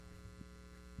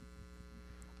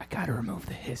gotta remove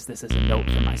the hiss. This is a note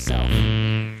for myself.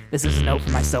 This is a note for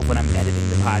myself when I'm editing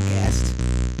the podcast.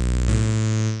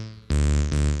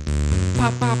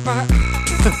 Pop, pop, pop.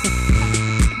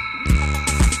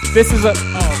 This is a...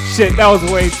 Oh, shit. That was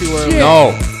way too early.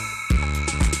 No.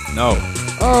 No.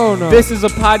 Oh, no. This is a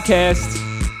podcast.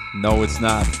 No, it's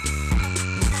not.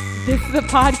 This is a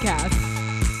podcast.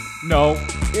 No.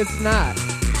 It's not.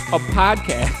 A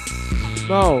podcast.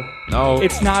 No. No.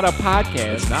 It's not a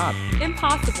podcast. It's not.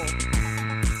 Impossible.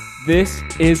 This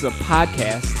is a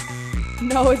podcast.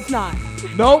 No, it's not.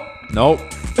 Nope. Nope.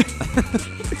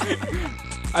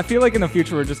 I feel like in the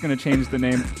future we're just going to change the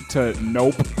name to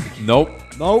Nope. Nope.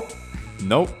 Nope.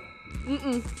 Nope.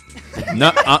 Mm-mm.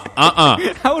 No.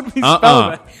 How would we spell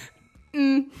that?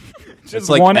 Just It's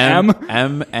like one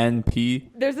M-N-P.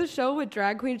 There's a show with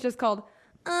drag queens just called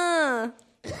How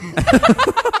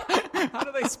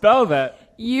do they spell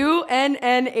that?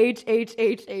 UNNHHHHH.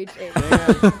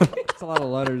 It's a lot of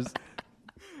letters.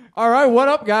 All right, what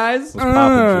up, guys? What's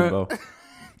poppin', Jimbo?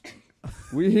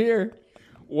 We here.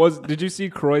 Did you see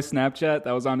Croy's Snapchat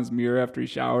that was on his mirror after he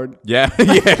showered? Yeah.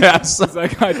 Yeah. It's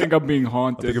like, I think I'm being I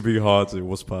haunted. think it'd be haunted.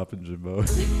 What's poppin', Jimbo?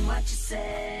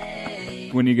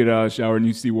 When you get out of the shower and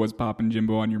you see what's poppin'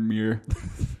 Jimbo on your mirror.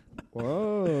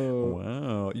 Whoa.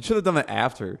 Wow. You should have done that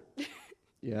after.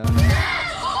 Yeah.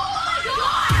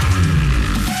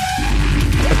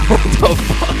 What the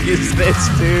fuck is this,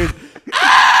 dude?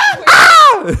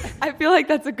 I feel like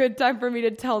that's a good time for me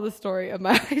to tell the story of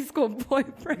my high school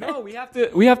boyfriend. No, we have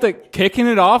to kicking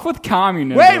it off with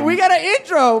communism. Wait, we got an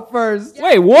intro first.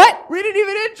 Wait, what? We didn't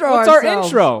even intro What's ourselves. our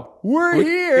intro? We're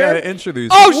here. Yeah, introduce.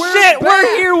 Oh We're shit, back.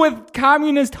 we're here with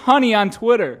Communist Honey on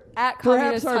Twitter. At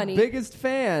Perhaps Communist our Honey. biggest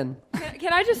fan.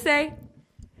 Can I just say,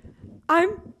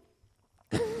 I'm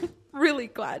really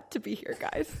glad to be here,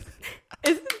 guys.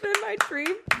 This has been my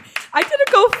dream. I did a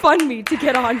GoFundMe to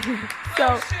get on here.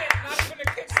 So,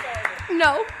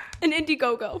 no, an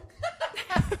Indiegogo.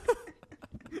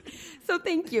 So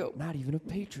thank you. Not even a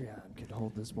Patreon could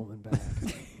hold this woman back.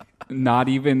 Not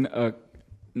even a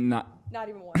not. Not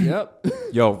even one. Yep.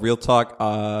 Yo, real talk.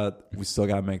 We still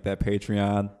gotta make that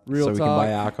Patreon Real so we talk. can buy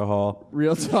alcohol.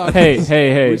 Real talk.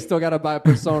 Hey. We still got to buy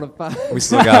Persona 5. We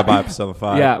still gotta buy Persona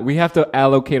 5. Yeah, we have to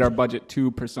allocate our budget to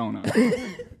Persona.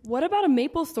 What about a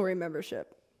Maple Story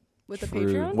membership with a True.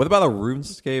 Patreon? What about a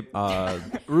RuneScape?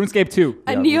 RuneScape 2.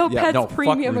 A Yeah, Neopets no, fuck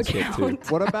premium RuneScape too.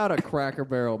 account. What about a Cracker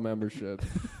Barrel membership?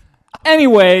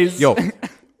 Anyways. Yo,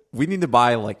 we need to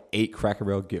buy like 8 Cracker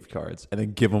Barrel gift cards and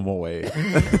then give them away.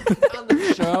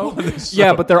 Show?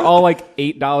 Yeah, but they're all like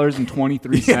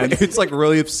 $8.23. Yeah, it's like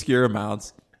really obscure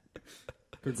amounts.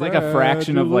 It's like a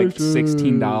fraction of like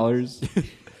 $16.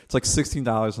 It's like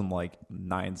 $16 and like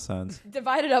 9 cents.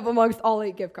 Divided up amongst all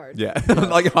 8 gift cards. Yeah,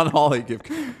 like on all 8 gift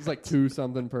cards. It's like 2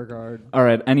 something per card. All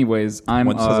right, anyways, I'm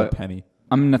One says a penny.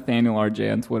 I'm Nathaniel RJ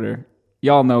on Twitter.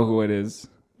 Y'all know who it is.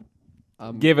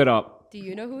 Give it up. Do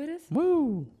you know who it is?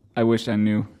 Woo! I wish I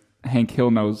knew. Hank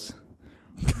Hill knows.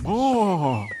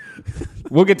 Oh.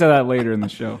 We'll get to that later in the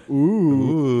show.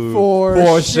 Ooh.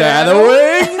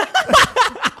 Foreshadowing.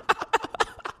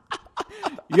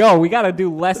 Yo, we got to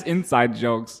do less inside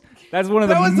jokes. That's one of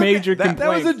the major complaints. That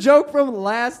was a joke from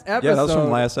last episode. Yeah, that was from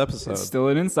last episode. It's still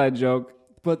an inside joke.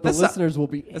 But the listeners will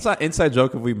be... It's not inside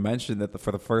joke if we mentioned it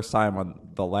for the first time on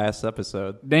the last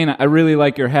episode. Dana, I really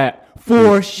like your hat.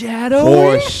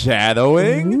 Foreshadowing?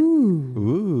 Foreshadowing?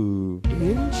 Ooh.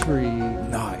 Intrigue.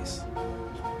 Nice.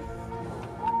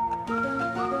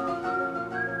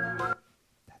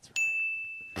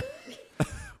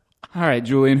 All right,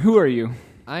 Julian, who are you?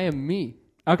 I am me.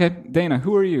 Okay, Dana,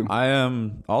 who are you? I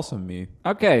am also me.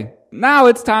 Okay, now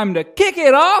it's time to kick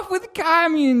it off with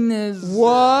communism.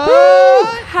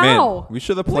 What? How? Man, we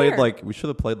should have played Where? like the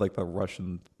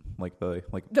Russian The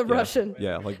yeah, Russian.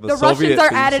 Yeah, like The Soviet Russians are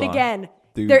theme at it song. again.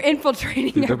 Dude. They're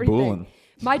infiltrating Dude, they're everything. booling.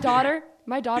 My daughter,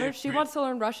 she wants to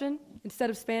learn Russian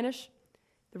instead of Spanish.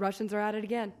 The Russians are at it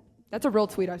again. That's a real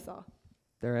tweet I saw.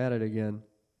 They're at it again.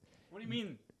 What do you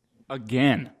mean?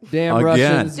 Again. Damn Again.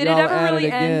 Russians. Did it y'all ever at really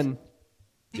it end? again.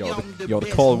 Yo,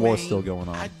 the Cold War's still going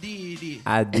on. I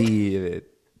did it.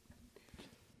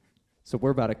 So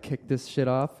we're about to kick this shit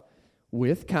off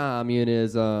with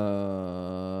communism.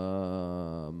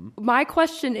 My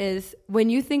question is, when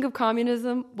you think of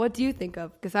communism, what do you think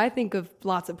of? Because I think of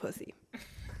lots of pussy.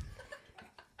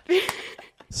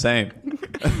 Same.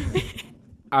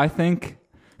 I think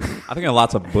I think of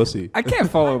lots of pussy. I can't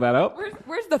follow that up.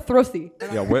 Where's the thrusty?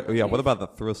 Yeah, what about the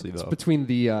thrusty though? Between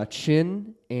the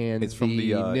chin and It's from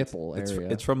the nipple area.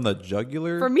 It's from the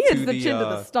jugular. For me, it's to the chin to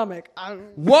the stomach.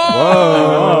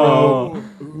 Whoa!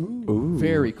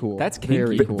 Very cool. That's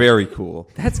Very kinky. cool. Very cool.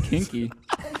 That's kinky.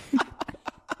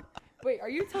 Are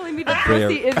you telling me that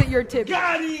Very- pussy isn't your tibia?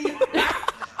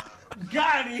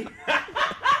 Got him.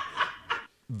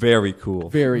 Very cool.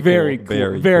 Very, Very cool. cool.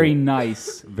 Very Very cool.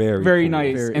 nice. Very Very cool.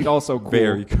 nice. Very- and also cool.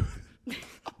 Very cool.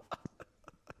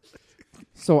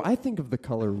 So I think of the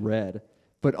color red,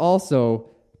 but also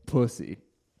pussy.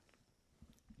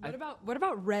 What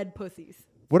about red pussies?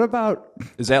 What about?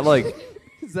 Is that like?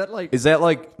 Is that like? Is that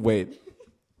like? Wait.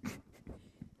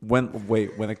 When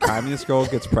a communist girl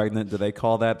gets pregnant, do they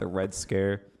call that the Red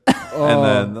Scare? And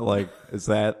then like, is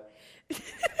that?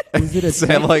 Is it a Is that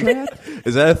death like? trap?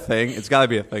 Is that a thing? It's got to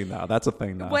be a thing now. That's a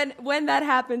thing now. When that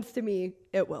happens to me,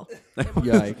 it will.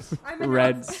 Yikes!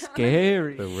 Red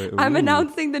scary. I'm Ooh.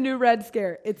 announcing the new Red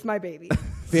Scare. It's my baby.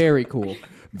 Very cool.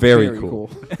 Very cool.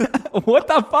 What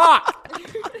the fuck?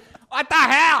 What the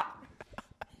hell?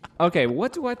 Okay,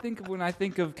 what do I think of when I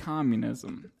think of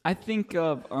communism? I think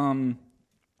of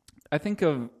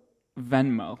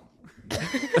Venmo.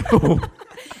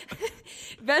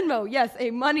 Venmo, yes, a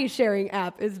money sharing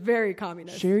app is very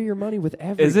communist. Share your money with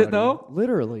everybody. Is it though?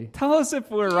 Literally. Tell us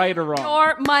if we're right or wrong.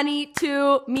 Your money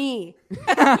to me.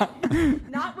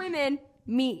 Not women,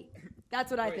 me.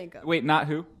 That's what I think of. Wait, not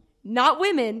who? Not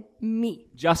women, me.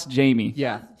 Just Jamie.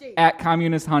 Yeah. At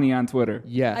Communist Honey on Twitter.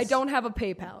 Yes. I don't have a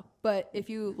PayPal, but if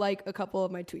you like a couple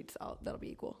of my tweets, that'll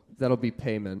be equal. That'll be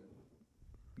payment.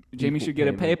 Jamie Equal should get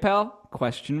payment. a PayPal?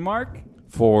 Question mark.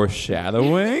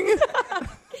 Foreshadowing.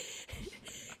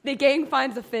 The gang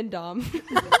finds a FinDom.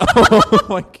 Oh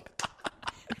my God.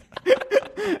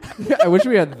 I wish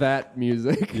we had that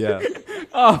music. Yeah.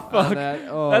 Oh fuck.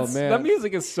 Oh man. That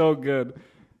music is so good.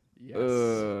 Yes.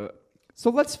 Uh,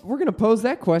 So we're gonna pose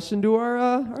that question to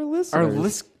our listeners.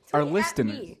 our Tweet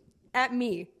listeners. At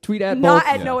me. Tweet at Not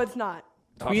both. at Yeah. no, it's not.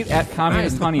 Tweet at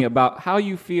Communist Honey about how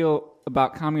you feel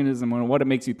about communism and what it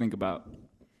makes you think about.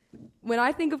 When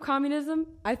I think of communism,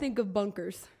 I think of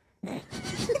bunkers.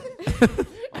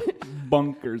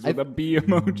 Bunkers with a B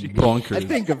emoji. Bunkers. I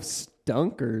think of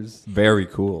stunkers. Very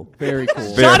cool. Very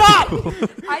cool. Very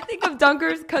I think of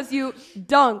dunkers because you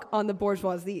dunk on the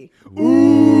bourgeoisie.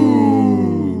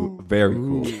 Ooh. Very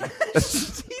cool.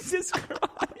 Jesus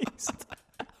Christ.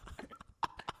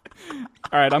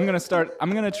 All right, I'm going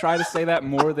to try to say that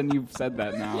more than you've said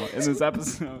that now in this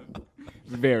episode.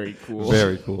 Very cool.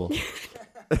 Very cool.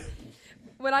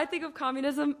 When I think of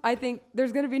communism, I think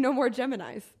there's going to be no more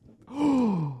Geminis.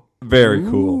 Very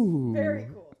cool. Very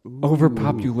cool.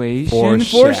 Overpopulation.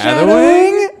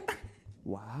 Foreshadowing.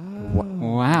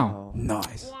 Wow.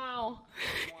 Nice. Wow.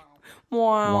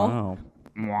 Wow.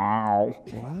 Wow.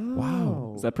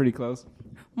 Wow. Is that pretty close?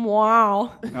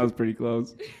 Wow. That was pretty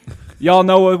close. Y'all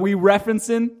know what we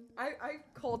referencing? I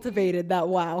cultivated that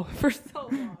wow for so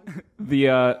long.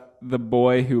 The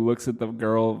boy who looks at the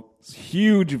girl's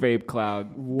huge vape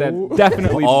cloud that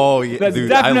definitely Oh, yeah, that's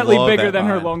dude, I definitely love bigger that than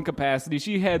her line. lung capacity.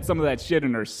 She had some of that shit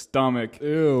in her stomach.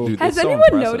 Ew. Dude, Has it's so anyone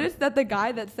impressive. noticed that the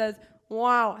guy that says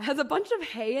wow has a bunch of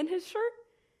hay in his shirt?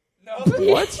 No.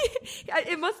 What?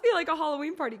 It must be like a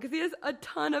Halloween party because he has a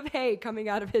ton of hay coming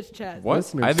out of his chest. What?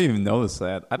 Listeners. I didn't even notice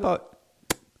that. I thought.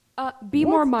 Be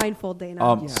more mindful,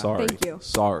 Dana. Sorry. Thank you.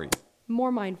 Sorry.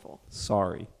 More mindful.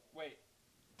 Sorry. Wait.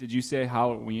 Did you say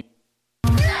Halloween?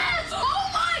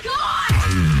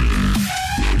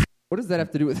 What does that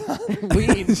have to do with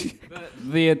Halloween?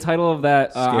 The title of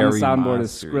that on the Scary soundboard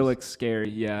Monsters. is Skrillex Scary.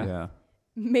 Yeah. Yeah.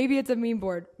 Maybe it's a meme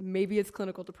board. Maybe it's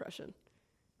clinical depression.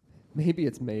 Maybe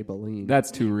it's Maybelline. That's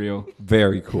too real.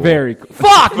 Very cool. Very cool.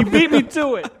 Fuck! You beat me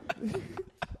to it.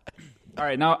 All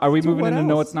right, now are we So moving what into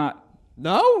No else? It's Not?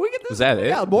 no, we get this. Was that we it?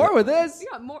 got more with this. We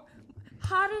got more.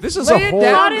 Hottest, This is Lay a it whole.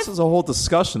 down. This is a whole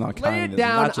discussion on Lay it communism,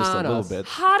 down not just a on little us. bit.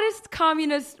 hottest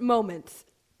communist moments.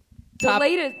 The Top,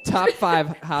 latest top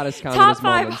 5 hottest top communist 5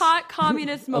 moments hot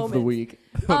communist of moments the week.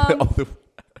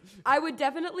 I would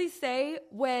definitely say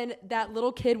when that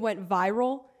little kid went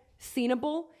viral,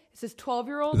 Scenable. It's this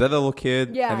 12-year-old. Is that the little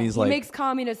kid? Yeah, And he's he like, makes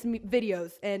communist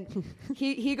videos, and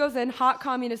he goes in hot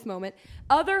communist moment.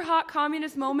 Other hot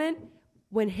communist moment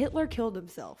when Hitler killed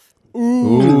himself.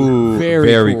 ooh, Very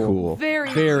very cool. cool. Very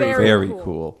Very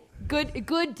cool.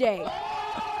 Good day.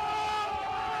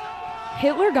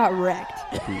 Hitler got wrecked.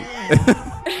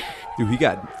 Dude, he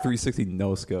got 360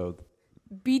 no scoped.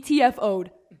 BTFO'd.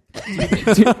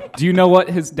 Do you know what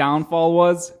his downfall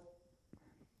was?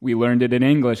 We learned it in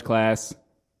English class.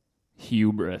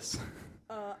 Hubris.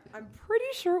 I'm pretty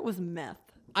sure it was meth.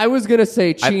 I was gonna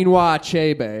say Chinua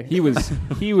Achebe.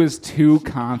 He was too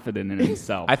confident in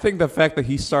himself. I think the fact that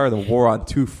he started a war on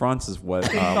two fronts is what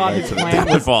thought led his to the plan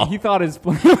was, downfall. he thought his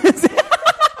plan was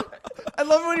I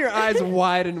love when your eyes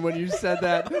widened when you said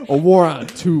that. A war on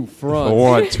two fronts. A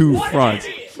war on two fronts.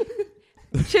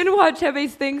 Chinua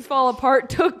Achebe's Things Fall Apart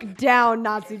took down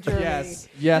Nazi Germany.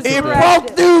 Yes, It it Correct.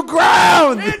 broke new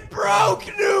ground. It broke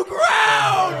new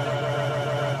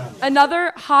ground.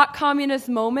 Another hot communist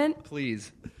moment,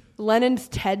 Please. Lenin's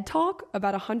TED Talk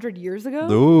about 100 years ago.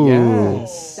 Ooh.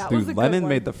 Yes. That was a Dude, good Lennon one.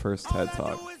 made the first TED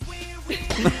Talk.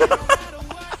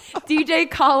 DJ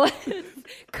Khaled,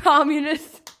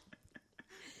 communist.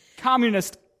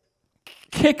 Communist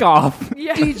kickoff.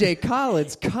 Yeah. DJ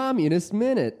Khaled's Communist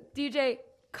Minute. DJ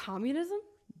Communism?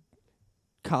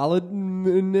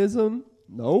 Khaledism?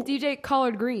 Nope. DJ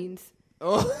Collard Greens.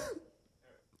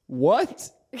 What?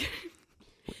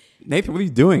 Nathan, what are you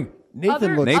doing?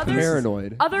 Nathan looks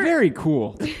paranoid. Other Very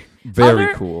cool. Very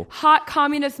other cool. hot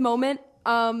communist moment.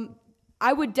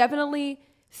 I would definitely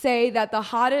say that the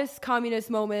hottest communist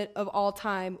moment of all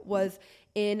time was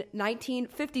in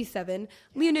 1957.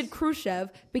 Leonid Khrushchev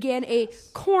began a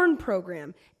corn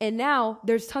program, and now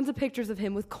there's tons of pictures of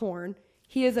him with corn.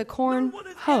 He is a corn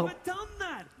hoe.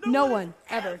 No one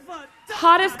ever.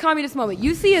 Hottest communist moment.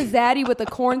 You see a zaddy with a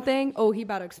corn thing. Oh, he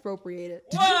about to expropriate it.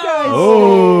 Did you guys?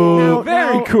 Oh,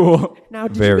 very cool. Now,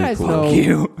 did Very you guys cool. know? Fuck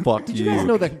you. Fuck Did you guys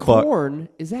know that corn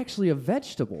is actually a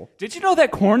vegetable? Did you know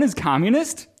that corn is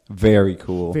communist? Very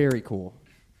cool. Very cool.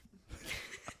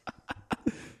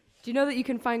 Do you know that you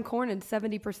can find corn in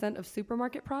 70% of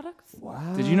supermarket products?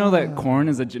 Wow. Did you know that corn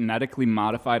is a genetically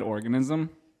modified organism?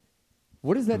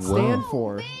 What does that stand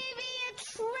for?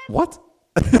 What?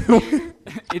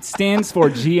 It stands for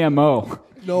GMO.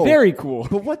 No. Very cool.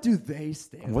 But what do they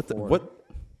stand What? for? What?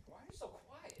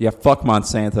 Yeah, fuck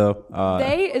Monsanto.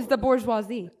 They is the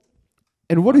bourgeoisie.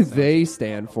 And what do they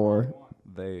stand for?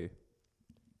 They.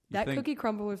 That think- cookie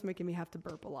crumble is making me have to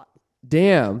burp a lot.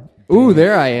 Damn. Ooh,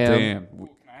 there I am. Damn. Can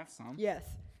I have some? Yes.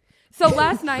 So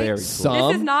last night, Very this cool.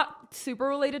 Some? is not super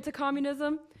related to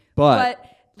communism, But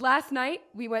but last night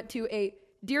we went to a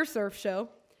deer surf show.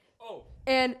 Oh.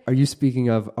 And are you speaking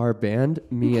of our band,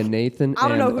 me and Nathan, I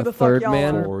don't know and who a the fuck third y'all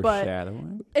man? are. But-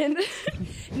 Foreshadowing.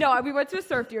 no, we went to a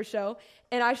surf deer show,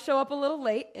 and I show up a little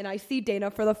late, and I see Dana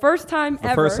for the first time The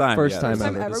ever. first time. First yeah, time this-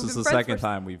 ever. This We've is been the friends second for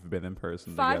time we've been in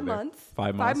person 5 together. months.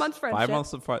 5 months. 5 months 5 friendship.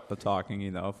 months of talking,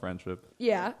 you know, friendship.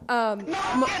 Yeah.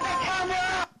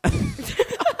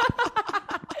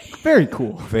 Very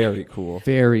cool. Very cool.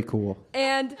 Very cool.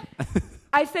 And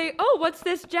I say, "Oh, what's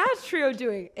this jazz trio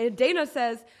doing?" And Dana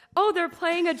says, "Oh, they're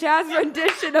playing a jazz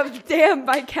rendition of Damn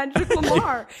by Kendrick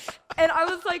Lamar." And I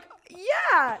was like,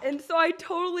 "Yeah." And so I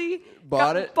totally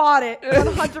Bought it? Bought it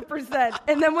 100%.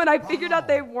 And then when I figured out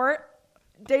they weren't,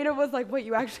 Dana was like, "Wait,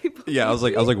 you actually believe Yeah, I was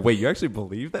me?" like, wait, you actually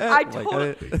believe that? I Like,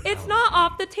 told it's not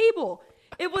off the table.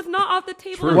 It was not off the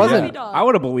table. True, in Wasn't- Baby Doll. I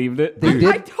would have believed it. They I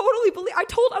did. totally believe. I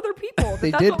told other people. They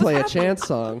that's did what was play a happening. chance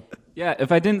song. Yeah,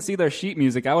 if I didn't see their sheet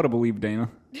music, I would have believed Dana.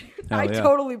 Hell I yeah.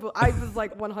 totally. I was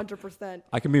like 100%.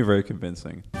 I can be very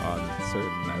convincing on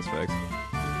certain aspects.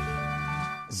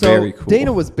 So Very cool.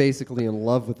 Dana was basically in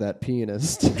love with that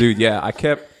pianist. Dude, yeah, I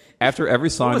kept after every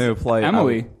song they would play.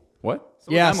 Emily. What?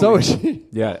 Yeah, so is she.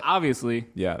 Yeah, Obviously.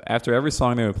 yeah. After every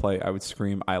song they would play, I would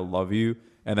scream, "I love you,"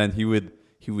 and then we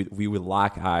would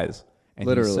lock eyes, and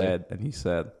Literally. he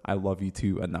said, "I love you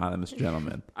too, anonymous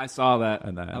gentleman." I saw that.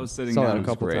 And then- I was sitting Saw that down a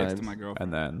couple great times. to my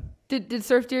girlfriend. And then Did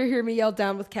Surf Deer hear me yell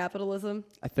down with capitalism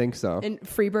I think so. in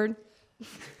Freebird?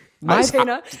 My-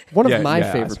 Dana? One Yeah, of my yeah,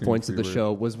 I favorite screamed points of the Freebird.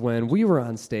 show was when we were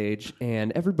on stage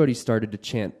and everybody started to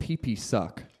chant "PP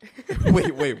suck."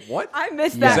 wait, what? I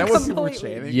missed Yeah. that Is that what you were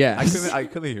completely. chanting? Yes. I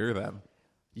couldn't hear them.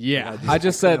 Yeah. I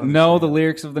just said, no, the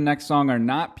lyrics of the next song are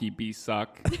not PP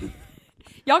suck.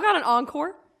 Y'all got an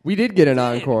encore? We did get an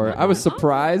encore. I was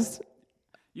surprised.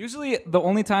 Usually, the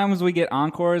only times we get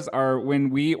encores are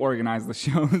when we organize the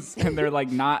shows and they're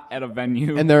like not at a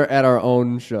venue. And they're at our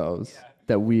own shows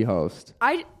that we host.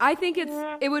 I think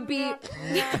it would be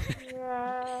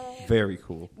Very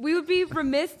cool. we would be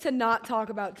remiss to not talk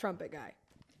about Trumpet Guy.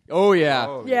 Oh,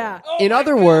 yeah. Yeah. In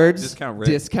other words, Discount Rick.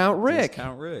 Discount Rick.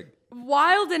 Discount Rick.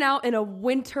 Wilding out in a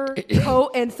winter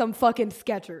coat and some fucking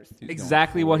Skechers.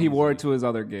 exactly what he wore to his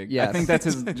other gig. Yes. I think that's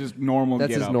his just normal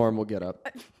That's his get-up. normal get up.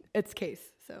 It's Case,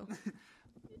 so.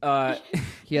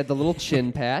 He had the little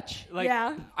chin patch. Like,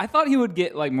 Yeah. I thought he would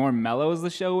get like more mellow as the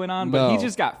show went on, but he No.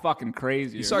 just got fucking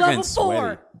crazy. You start getting Level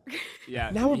sweaty. 4. Yeah,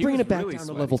 Now we're he bringing was it back really down to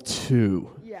sweaty. level 2.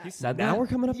 Yeah. He said Now that? we're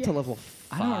coming up to Yes. level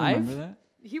I don't 5. remember that.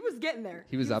 He was getting there.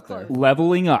 He was up there. close.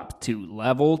 Leveling up to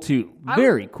level 2.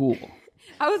 Very cool.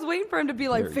 I was waiting for him to be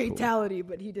like Very cool. fatality,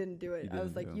 but he didn't do it. I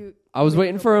was like, you. I was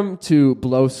waiting for him to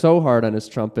blow so hard on his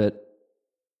trumpet.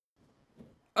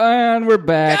 And we're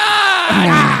back.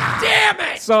 Damn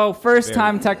it! So first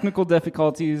time technical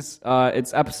difficulties.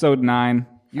 It's episode 9.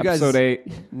 You guys- episode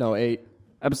 8. No, 8.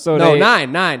 Episode No, 8.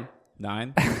 9.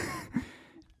 9?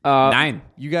 Uh, 9.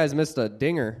 You guys missed a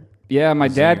dinger. Yeah, my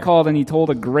dad Singer. called and he told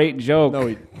a great joke.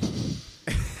 No,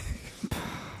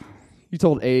 you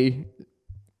told A.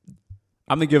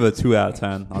 I'm going to give it a 2 out of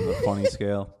 10 on the funny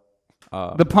scale.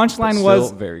 The punchline But was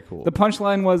still very cool. The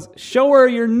punchline was, "Show her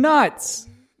your nuts."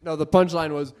 No, the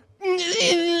punchline was.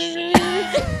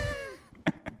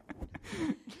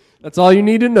 That's all you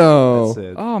need to know. That's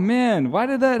it. Oh man, why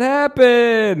did that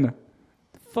happen?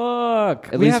 Fuck.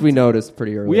 At least we noticed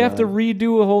pretty early. We have to on.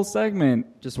 redo a whole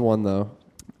segment. Just one though.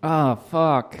 Oh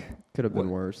fuck. Could have been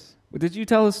worse. Did you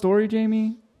tell a story,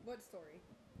 Jamie? What story?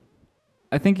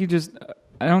 I think you just.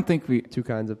 I don't think we. Two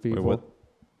kinds of people. Wait, what?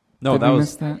 No, Did that we was...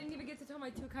 miss that? I didn't even get to tell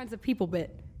my 2 kinds of people bit.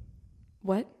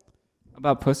 What?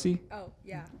 About pussy? Oh,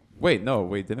 yeah. Wait,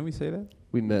 didn't we say that?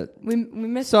 We met. We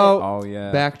missed So- it. Oh,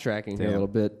 yeah. Backtracking here a Damn. little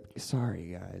bit.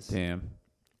 Sorry, guys. Damn.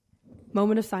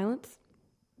 Moment of silence.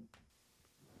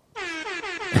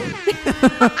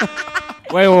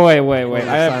 Wait.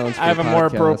 Silence I have for a more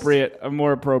podcast.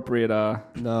 appropriate.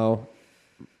 No.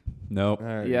 Nope. All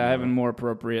right. Yeah, I have a more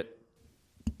appropriate.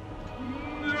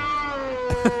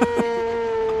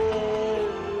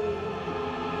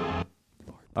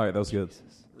 All right, that was good.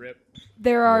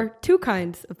 There are 2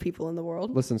 kinds of people in the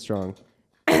world. Listen strong.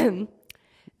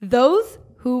 Those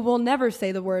who will never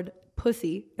say the word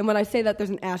pussy, and when I say that, there's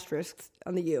an asterisk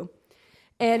on the U,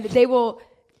 and they will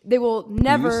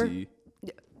never Pussy.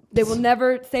 they will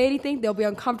never say anything. They'll be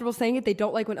uncomfortable saying it. They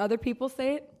don't like when other people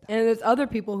say it, and there's other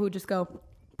people who just go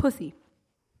pussy.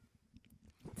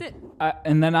 That's it.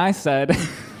 And then I said,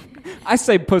 I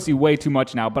say pussy way too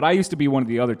much now, but I used to be one of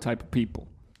the other type of people.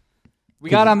 We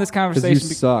got on this Because conversation.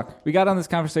 you suck. We got on this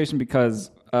conversation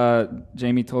because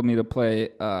Jamie told me to play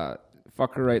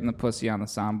 "Fuck Her Right in the Pussy" on the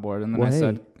soundboard, and then I Wait.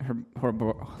 said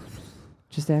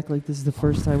Just act like this is the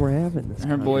first time we're having this.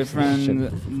 her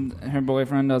boyfriend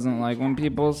doesn't like when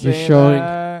people say You're showing-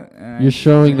 that. And You're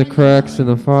showing the cracks in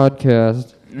the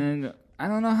podcast. and I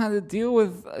don't know how to deal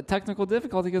with technical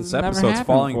difficulty because This it's never episode's happened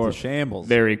falling before. to shambles.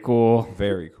 Very cool.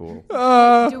 Very cool.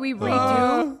 Do we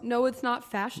redo? No, it's not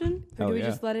fashion, or Hell do we yeah.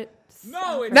 just let it?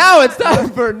 No, Now it's time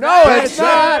for No, it's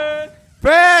not.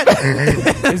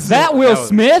 Is that Will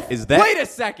Smith? Is that Wait a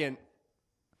second.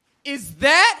 Is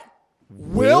that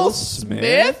Will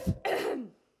Smith?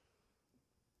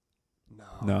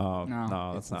 No,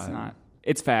 No, that's it's not. not.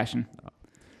 It's fashion.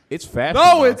 It's fashion.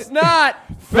 No, though. it's not.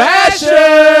 Fashion!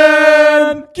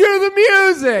 Cue the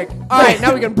music. All right,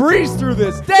 now we can breeze through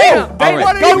this. Damn, All right,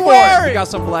 what are go you for it. wearing? We got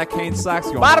some black cane socks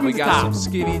going Bottom on. We to got top. some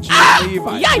skinny jean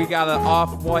Levi's. We got an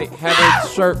off-white headed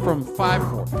shirt from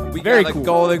 5-4. We Very got cool. a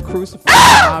golden crucifix.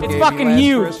 Mom It's gave me fucking last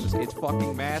huge. Christmas. It's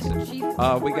fucking massive.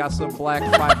 Jeez. We got some black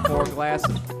 5-4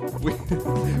 glasses.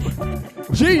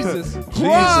 Jesus Christ!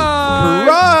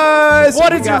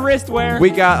 What We does your got- wrist wear? We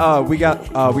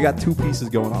got 2 pieces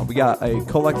going on. We got a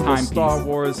collectible Timepiece. Star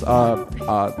Wars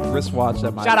wristwatch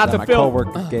that my, Shout out that to my Phil.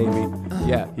 coworker gave me.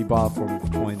 Yeah, he bought it for me for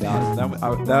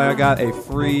 $20. Then I got a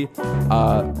free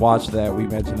watch that we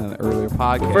mentioned in an earlier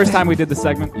podcast. First time we did the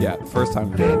segment. Yeah, first time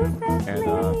we did. And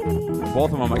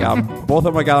both of them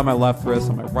I got on my left wrist.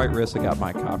 On my right wrist, I got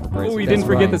my copper bracelet. Oh, you That's didn't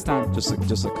forget right. this time.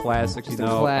 Just a classic, you a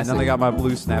know. classic. And then I got my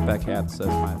blue snapback hat that says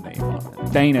my name on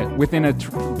it. Dang it. Within a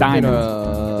diamond.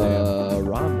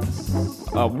 Rhombus.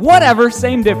 Whatever.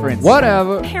 Same difference.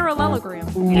 Whatever. Parallelogram.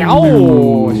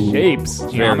 Oh, shapes.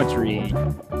 Geometry.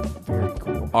 Very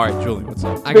cool. All right, Julian, what's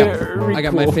up? I got Very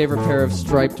my cool. favorite pair of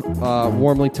striped,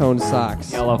 warmly toned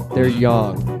socks. Yellow. They're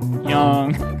young.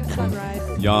 Young.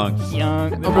 Sunrise. Young.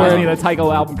 Young. Reminds me of the Tycho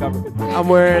album cover. I'm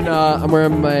wearing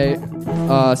my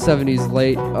 70s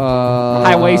late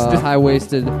High-waisted.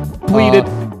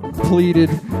 pleated.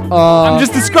 I'm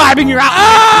just describing your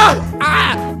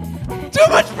Too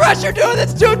much pressure doing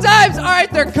this 2 times. All right,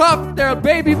 they're cuffed. They're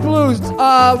baby blues.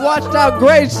 Washed out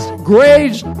gray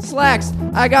slacks.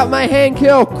 I got my Hank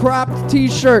Hill cropped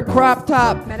t-shirt, crop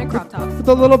top. Men in crop tops. With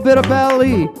a little bit of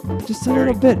belly, just a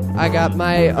little bit. I got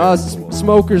my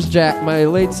smoker's jacket, my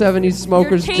late 70s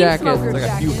smoker's Your chain jacket. smoker's Like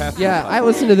a few jacket. half. Yeah, I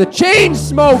listen to the chain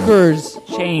smokers.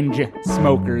 change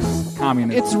smokers.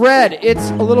 Communists. It's red. It's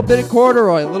a little bit of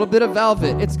corduroy, a little bit of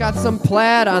velvet. It's got some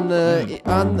plaid on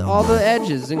all the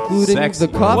edges, including Sexy.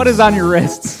 the cuffs. What is on your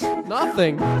wrists?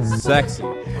 Nothing. Sexy.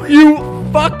 You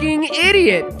fucking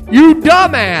idiot. You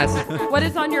dumbass. What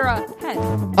is on your head?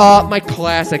 My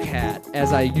classic hat,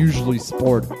 as I usually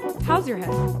sport. How's your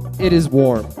head? It is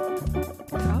warm.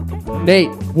 Okay. Nate,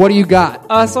 what do you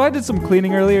got? So I did some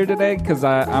cleaning earlier today because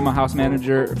I'm a house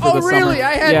manager for the summer. Oh, really?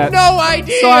 I had Yeah. no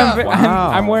idea. So I'm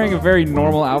Wow. wearing a very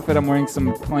normal outfit. I'm wearing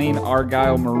some plain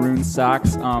Argyle maroon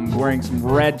socks. Wearing some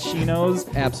red chinos.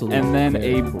 Absolutely. And then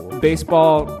Very a cool.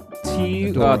 baseball tee,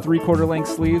 Adore. 3/4 length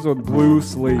sleeves with blue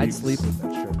sleeves. I'd sleep with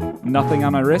that shirt. Nothing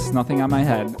on my wrist, nothing on my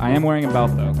head. I am wearing a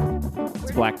belt though.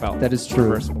 It's a black belt. That is true.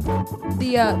 Reversible.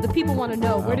 The people want to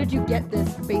know, where did you get this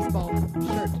baseball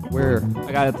shirt? Where?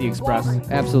 I got it at the Express.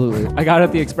 Absolutely. I got it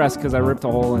at the Express because I ripped a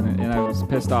hole in it and I was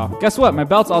pissed off. Guess what? My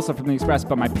belt's also from the Express,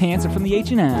 but my pants are from the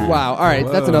H&M. Wow. All right,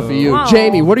 that's enough of you. Wow.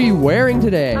 Jamie, what are you wearing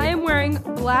today? I am wearing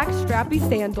black strappy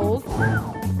sandals.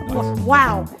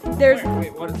 Wow. There's.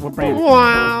 Wait, what brand?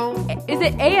 Wow. Is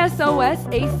it ASOS,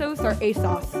 ASOS, or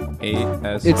ASOS?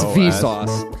 ASOS. It's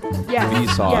Vsauce.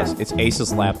 Yes. Vsauce. Yes. It's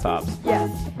Asus laptops. Yes.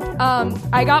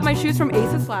 I got my shoes from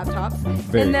Asus Laptops.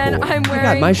 Very and then cool. I'm I wearing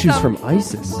got my shoes some from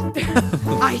ISIS.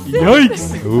 ISIS.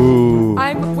 Yikes! Ooh.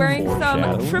 I'm wearing some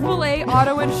Foreshadow. AAA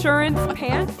auto insurance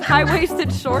pants,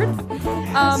 high-waisted shorts.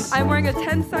 I'm wearing a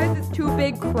 10 sizes too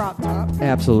big crop top.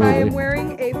 Absolutely. I am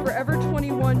wearing a Forever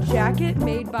 21 jacket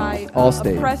made by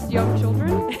Allstate. oppressed young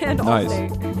children and Nice.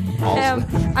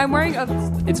 Allstate. I'm wearing a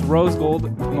It's rose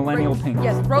gold millennial pink.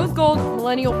 Yes, rose gold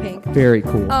millennial pink. Very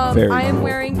cool. Very I am cool.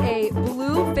 wearing a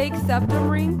blue fake septum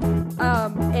ring,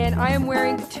 and I am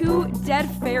wearing 2 dead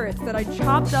ferrets that I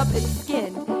chopped up and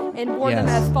skinned and wore them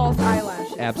Yes. as false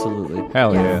eyelashes. Absolutely.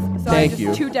 Hell Yes. yeah. So Thank I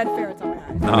just you. 2 dead ferrets on my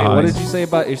eyes. Wait, what Nice. did you say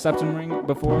about your septum ring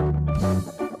before?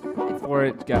 Before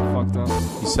it got fucked up.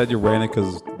 You said you're wearing it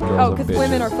because Oh, because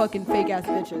women are fucking fake ass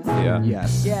bitches. Yeah.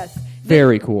 Yes. Yes.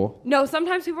 Very cool. No,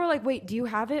 sometimes people are like, "Wait, do you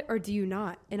have it or do you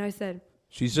not?" And I said,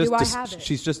 She's just Do I have it?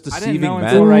 she's just I deceiving didn't know men.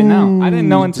 until right now. I didn't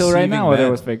know until right Deceiving now whether it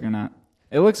men. was fake or not.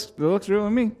 It looks real to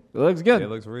me. It looks good. It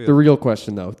looks real. The real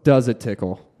question, though, does it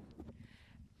tickle?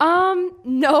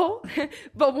 no.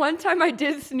 But one time I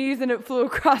did sneeze and it flew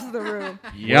across the room.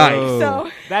 Yikes. So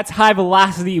That's high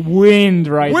velocity wind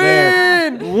right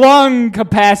there. Lung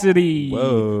capacity.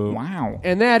 Whoa. Wow.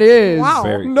 And that is Wow.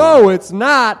 Very cool. no, it's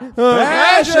not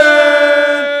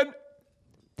fashion.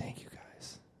 Thank you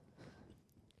guys.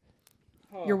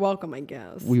 you're welcome, I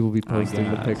guess. We will be posting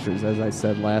the guess. pictures as I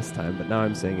said last time, but now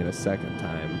I'm saying it a second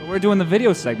time. We're doing the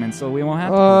video segment, so we won't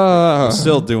have to. I'm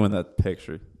still doing that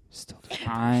picture. Still.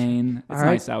 Fine. It's All right.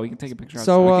 nice out. We can take a picture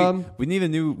So, outside. We need a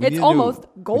new. It's almost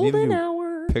golden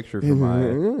hour. picture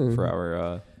for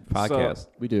our podcast.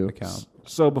 We do. account.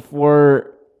 So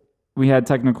before we had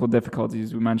technical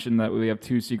difficulties, we mentioned that we have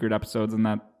 2 secret episodes,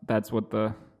 and that's what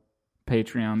the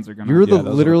Patreons are going to You're Yeah, those are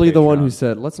literally the one who Patreon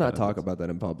said, let's not talk about that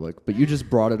in public, but you just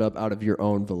brought it up out of your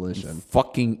own volition.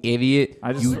 Fucking idiot!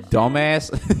 I just- You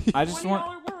dumbass! I just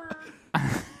want.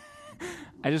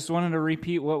 I just wanted to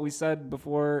repeat what we said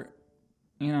before.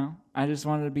 I just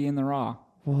wanted to be in the raw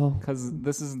Well, because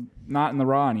this is not in the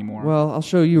raw anymore. I'll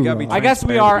show you. gotta be Raw. I guess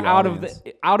we transparent are to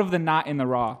the out of the not in the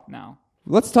raw now.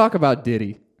 Let's talk about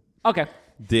Diddy. Okay.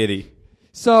 Diddy.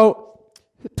 So,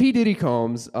 P. Diddy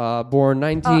Combs, born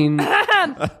 19...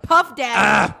 Puff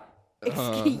Daddy.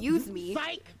 Excuse me.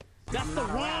 That's the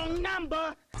wrong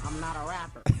number. I'm not a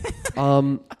rapper.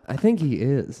 I think he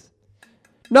is.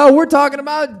 No, we're talking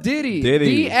about Diddy.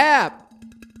 Diddy. The app.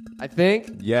 I think.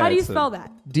 Yeah. How do you it's a spell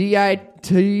that?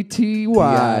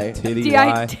 D-I-T-T-Y. Titty D I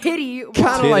Y. titty.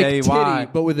 Kind of like T-A-Y. titty,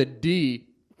 but with a D.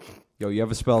 Yo, you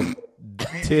ever spelled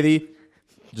titty?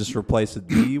 Just replace a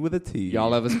D with a T.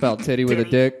 Y'all ever spelled titty with a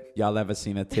dick? Y'all ever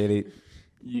seen a titty?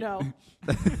 No.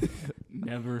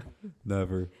 Never.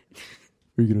 Never.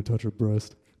 Are you going to touch her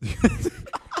breast?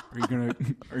 Are you gonna?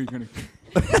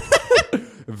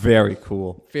 Very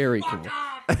cool. Very cool.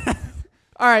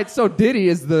 All right, so Diddy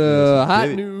is the hot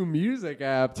Diddy. new music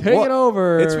app taking Well,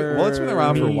 over. It's been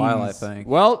around for a while, I think.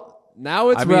 Well, now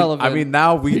it's relevant. I mean,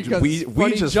 now we because we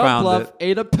Funny just Jump found Bluff it.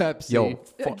 ate a Pepsi. Yo,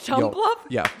 Jump Bluff?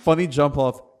 Yeah, funny jump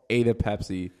off ate a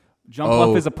Pepsi. Jump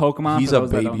Bluff is a Pokemon. He's for a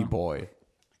those that don't baby know. boy.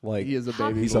 Like He is a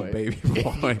baby He's boy. a baby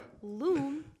boy.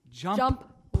 Loon. Jump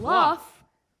Bluff.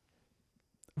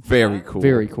 Very cool.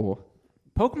 Very cool.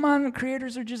 Pokemon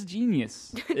creators are just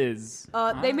genius.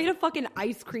 They made a fucking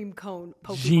ice cream cone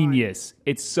Pokemon. Genius.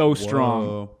 It's so strong.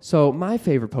 Whoa. So my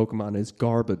favorite Pokemon is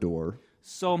Garbodor.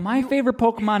 So my favorite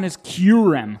Pokemon is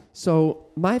Kyurem. So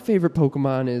my favorite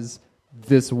Pokemon is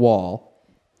this wall.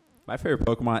 My favorite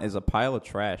Pokemon is a pile of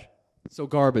trash. So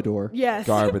Garbodor. Yes.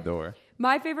 Garbodor.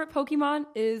 My favorite Pokemon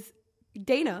is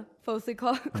Dana, closely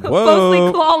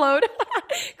Whoa. followed,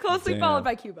 closely Damn. followed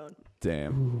by Cubone.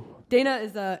 Damn. Dana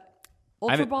is a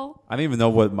Ultra Ball. I don't even know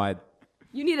what my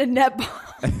You need a net ball.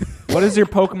 What is your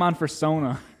Pokemon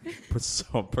persona?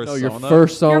 persona. Oh, your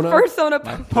first Your Sona. persona.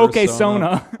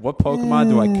 Pokesona. What Pokemon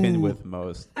do I kin with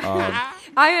most? I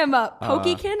am a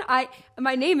Pokekin.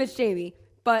 My name is Jamie,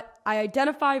 but I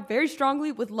identify very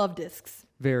strongly with love discs.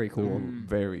 Very cool.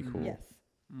 Very cool. Yes.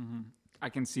 I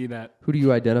can see that. Who do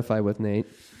you identify with, Nate?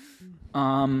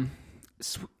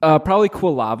 Probably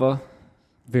Cool Lava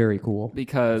Very cool.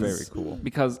 because Very cool.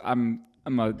 Because I'm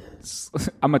a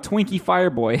Twinkie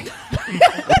Fireboy.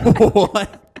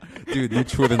 What? Dude, new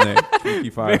Twitter name.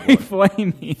 Twinkie Very Fireboy.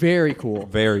 flamey. Very cool.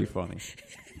 Very funny.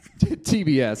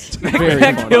 TBS. Very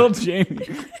That funny. killed Jamie.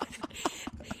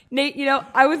 Nate,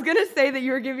 I was gonna say that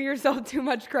you were giving yourself too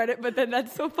much credit, but then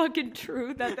that's so fucking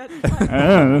true that's funny. I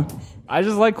don't know. I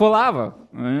just like Cool Lava.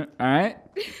 All right.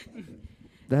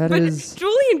 That But is.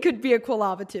 Julian could be a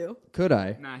Quilava too. Could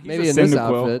I? Nah, he's Maybe a in this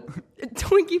Cyndaquil. outfit. A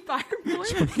Twinkie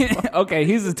Fireboy. Okay,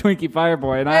 he's a Twinkie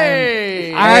Fireboy, and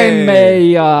Hey!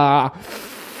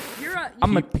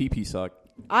 I'm a Pee suck.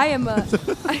 I am a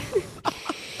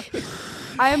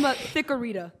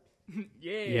Thickerita. Yes.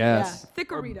 Yeah,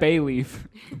 Thickerita. bay leaf.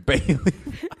 Bailey.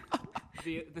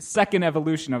 The second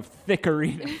evolution of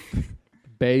Thickerita.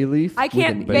 Bay leaf. I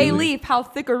can't with an bay E. leaf how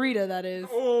Thickerita that is.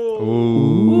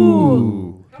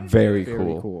 Ooh. Very Very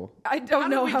cool. cool. I don't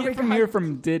know how we Get from got here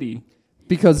from Diddy.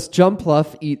 Because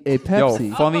Jumpluff eat a Yo,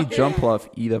 Pepsi. funny Jumpluff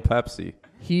eat a Pepsi.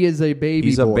 He is a baby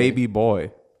He's boy. a baby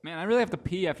boy. Man, I really have to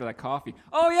pee after that coffee.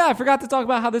 Oh yeah, I forgot to talk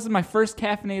about how this is my first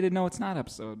caffeinated No It's Not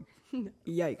episode.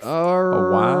 Yikes.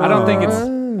 Oh, wow. I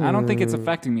don't think it's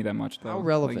affecting me that much though. How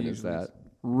relevant like is usually that? is.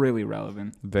 Really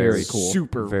relevant. Very cool.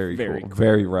 Super Very very cool. cool.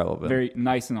 Very relevant. Very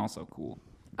nice and also cool.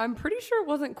 I'm pretty sure it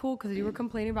wasn't cool because you were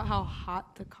complaining about how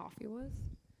hot the coffee was.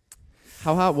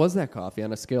 How hot was that coffee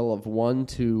on a scale of 1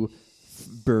 to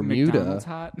Bermuda? McDonald's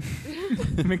hot.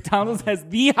 McDonald's has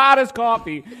the hottest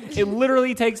coffee. It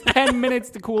literally takes 10 minutes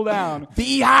to cool down.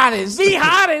 The hottest. The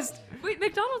hottest. Wait,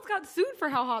 McDonald's got sued for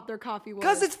how hot their coffee was.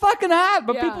 Because it's fucking hot,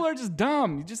 but Yeah. people are just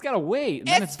dumb. You just gotta wait, and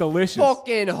then it's delicious.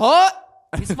 Fucking hot.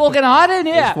 It's fucking hot in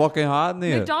here. It's fucking hot in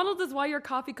here. McDonald's is why your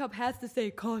coffee cup has to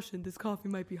say, caution, this coffee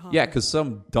might be hot. Yeah, because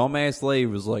some dumbass lady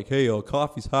was like, hey,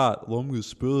 coffee's hot. Well, I'm going to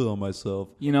spill it on myself.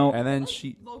 You know, And then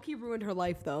she... Low-key ruined her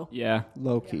life, though. yeah.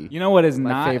 Low key. You know what is My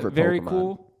not favorite very Pokemon.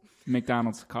 cool?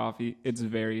 McDonald's coffee. It's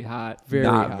very hot. Very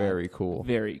not hot. very cool.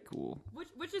 Very cool.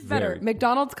 Which is better, Very.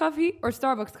 McDonald's coffee or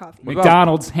Starbucks coffee? about-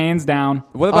 McDonald's, hands down.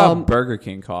 What about Burger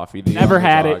King coffee? The Never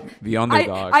had underdog. it. The I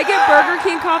underdog. get Burger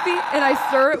King coffee and I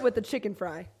stir it with the chicken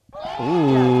fry.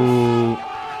 Ooh.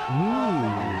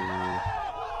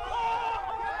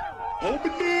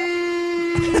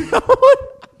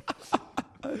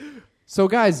 So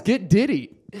guys, get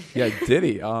Diddy. Yeah,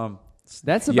 Diddy.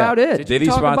 That's Yeah. about it. Did Diddy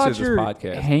you talk sponsored about this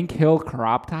your podcast. Hank Hill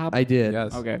crop top? I did.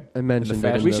 Yes. Okay. I mentioned The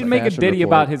it. fashion- in We the should make a fashion ditty report.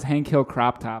 about his Hank Hill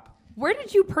crop top. Where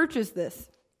did you purchase this?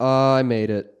 I made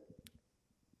it.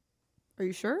 Are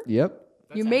you sure? Yep.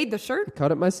 You made the shirt?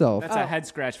 Cut it myself. That's a head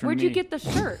scratch for Where'd me. you get the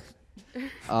shirt?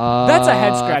 That's a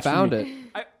head scratch for Found me.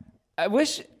 it. I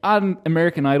wish on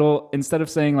American Idol, instead of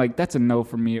saying like that's a no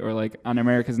for me, or like on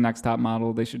America's Next Top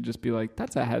Model, they should just be like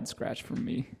that's a head scratch for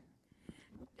me.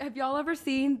 Have y'all ever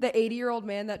seen the 80-year-old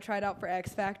man that tried out for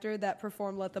X Factor that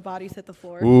performed Let the Bodies Hit the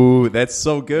Floor? Ooh, that's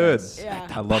so good. Yeah.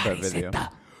 I love that video.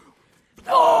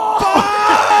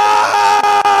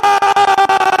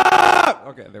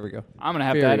 Okay, there we go. I'm gonna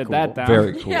have Very to edit cool. that down.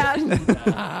 Very cool.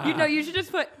 Yeah. You should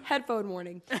just put headphone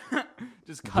warning.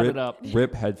 Just cut it up.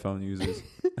 Rip headphone users.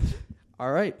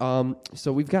 All right.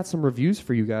 So we've got some reviews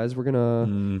for you guys. We're gonna,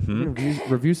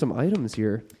 review some items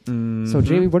here. So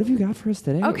Jamie, what have you got for us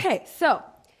today? Okay, so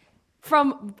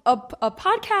from a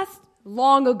podcast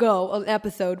long ago, an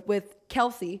episode with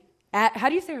Kelsey. How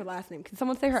do you say her last name? Can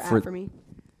someone say her at for me?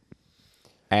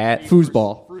 At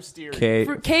Foosball. K.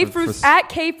 At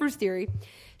K Frustery.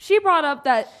 She brought up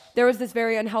that there was this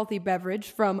very unhealthy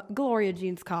beverage from Gloria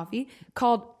Jean's Coffee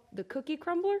called the Cookie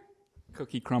Crumbler.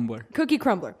 Cookie crumbler. Cookie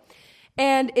Crumbler.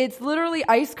 And it's literally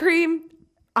ice cream,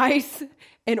 ice,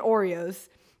 and Oreos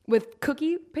with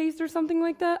cookie paste or something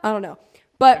like that. I don't know.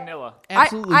 But Vanilla.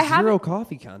 Absolutely I haven't- zero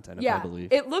coffee content, if I Yeah,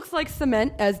 believe. it looks like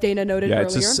cement, as Dana noted Yeah,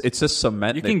 earlier. it's just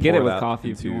cement. You they can get pour it with out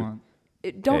coffee if you into- want.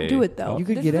 Don't do it though. you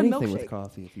could This get is a anything with milkshake.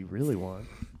 coffee if you really want.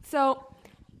 So,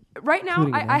 right now,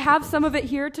 Including I have some of it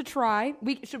here to try.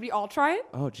 Should we all try it?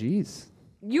 Oh, geez.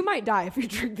 You might die if you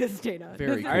drink this, Dana.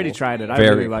 Very I already tried it. I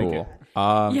Very really like cool. it.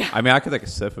 Yeah. I mean, I could take a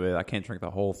sip of it. I can't drink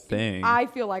the whole thing. I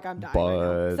feel like I'm dying right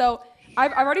now. But- So,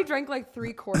 I've already drank like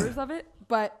 3/4 of it,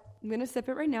 but I'm going to sip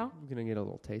it right now. We're going to get a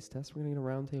little taste test. We're going to get a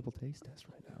round table taste test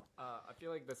right now. I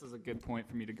feel like this is a good point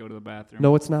for me to go to the bathroom.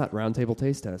 No, it's not. Round table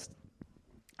taste test.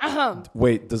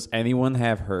 Wait, does anyone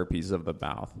have herpes of the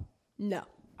mouth? No.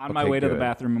 On my Okay, way to the good.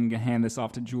 bathroom, I'm gonna hand this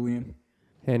off to Julian.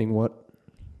 Handing what?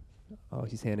 Oh,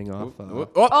 he's handing off. Oh, geez. no! He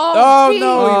ripped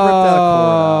that cord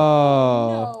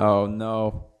out. Oh. Oh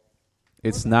no!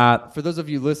 It's not. For those of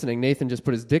you listening, Nathan just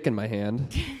put his dick in my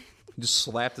hand. He just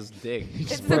slapped his dick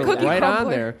It's the Cookie right Crumbler.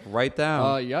 on there. right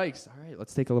down. Yikes. All right,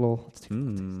 let's take a little.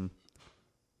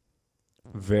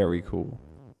 Very cool.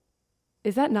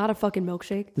 Is that not a fucking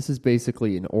milkshake? This is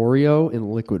basically an Oreo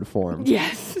in liquid form.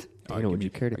 Yes. Dana, would you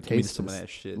care to Give me taste some of this that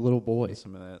shit. little Give boy? me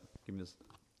some of that. Give me this.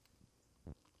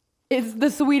 It's the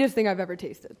sweetest thing I've ever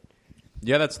tasted.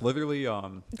 Yeah, that's literally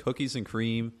cookies and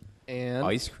cream, And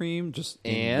ice cream, just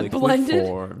And? in liquid Blended?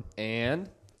 form. and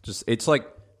Just it's like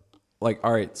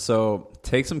all right. So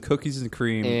take some cookies and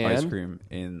cream, ice And? cream,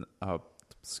 and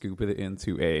scoop it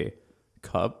into a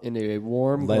cup. in a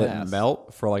warm Let glass. it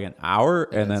melt for like an hour,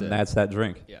 and that's then it. that's that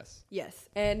drink. Yes. Yes.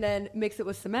 And then mix it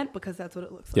with cement because that's what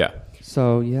it looks like. Yeah.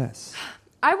 So yes.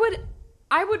 I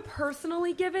would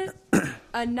personally give it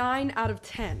a 9 out of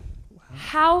 10.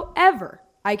 However,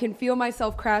 I can feel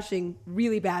myself crashing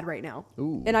really bad right now.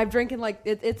 Ooh. And I'm drinking like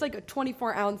it's like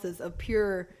 24 ounces of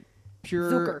pure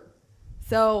Pure. Zucker.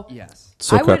 So Yes.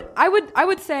 I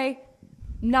would say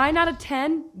 9 out of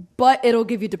 10, but it'll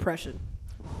give you depression.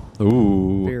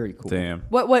 Ooh. Very cool. Damn.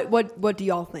 What do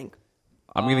y'all think?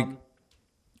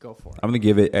 Go for it. I'm gonna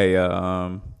give it a.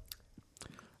 I'm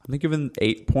gonna give it an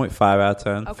 8.5 out of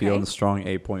 10. Okay. Feeling strong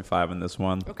 8.5 in this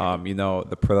one. Okay. You know,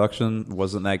 the production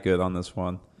wasn't that good on this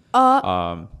one.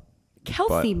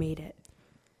 Kelsey made it.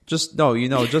 Just no, you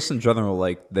know, just in general,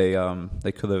 like they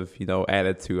could have, you know,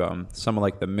 added to some of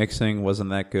like the mixing wasn't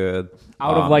that good. I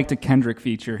would have liked a Kendrick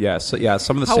feature. Yeah, so yeah,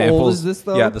 some of the How old samples. is this,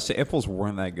 though? Yeah, the samples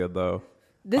weren't that good though.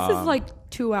 This is like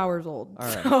 2 hours old. All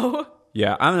right. So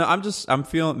Yeah, I'm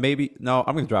feeling maybe no,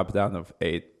 I'm gonna drop it down to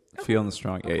 8. Feeling the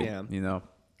strong 8. Yeah. You know.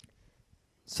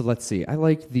 So let's see. I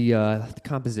like the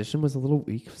composition was a little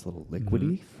weak. It was a little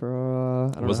liquidy for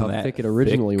I don't Wasn't know how that thick it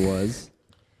originally thick? was.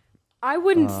 I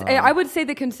wouldn't say, I would say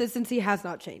the consistency has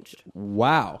not changed.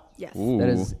 Wow. Yes. Ooh, That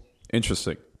is-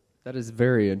 interesting. That is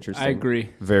very interesting. I agree.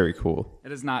 Very cool.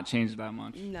 It has not changed that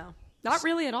much. No. Not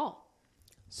really at all.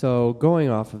 So going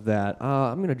off of that,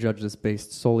 I'm going to judge this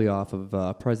based solely off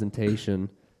of presentation.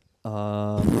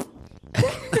 I'm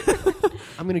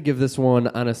going to give this one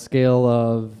on a scale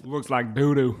of. Looks like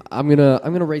doo doo. I'm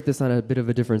gonna rate this on a bit of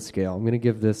a different scale. I'm going to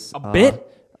give this A bit?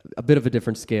 a bit of a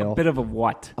different scale. Bit of a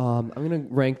what? I'm going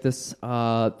to rank this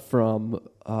from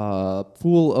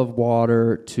Pool of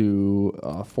Water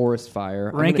to Forest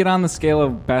Fire. Rank it on the scale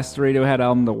of best Radiohead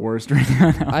album, the worst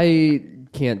Radiohead album. I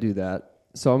can't do that.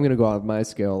 So I'm going to go off my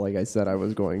scale like I said I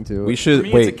was going to. We For should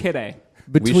me, wait. it's a kid A.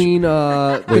 Between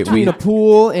between a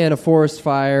pool and a forest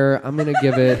fire, I'm going to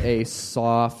give it a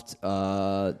soft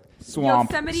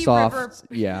Swamp. Yosemite soft River.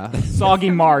 yeah. Soggy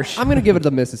marsh. I'm going to give it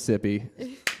the Mississippi.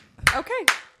 Okay.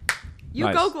 You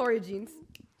Nice. go, Gloria Jeans.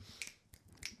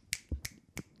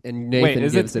 And Nathan Wait,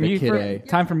 is gives it it a me Kid for, A.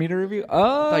 time for me to review? I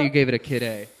thought you gave it a Kid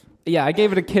A. Yeah, I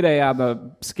gave it a Kid A on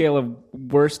the scale of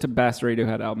worst to best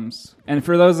Radiohead albums. And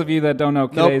for those of you that don't know,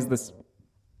 Kid Nope. A is this.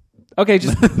 Okay,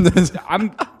 just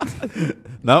I'm.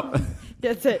 Nope.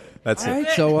 That's it. That's All it.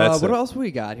 right, so That's what it. else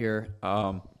we got here?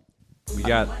 We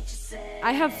got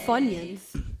I have Funyuns.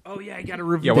 Oh yeah, I got to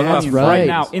review Yeah, what Funyuns else? Right. right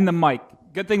now in the mic.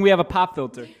 Good thing we have a pop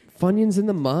filter. Funyuns in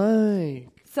the mic.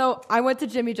 So I went to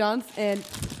Jimmy John's and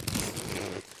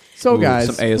So Ooh,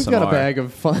 guys, some we've got a ASMR. bag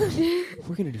of fun.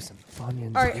 We're gonna do some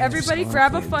Funyuns. all right, everybody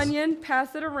grab a Funyun,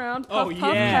 pass it around. Puff, puff,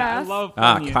 pass. I love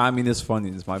Funyuns. communist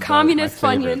Funyuns. My bad. Communist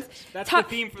My favorite. Funyuns. That's Top-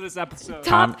 the theme for this episode.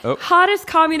 Top Oh. hottest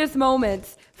communist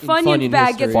moments. In Funyuns Funyun bag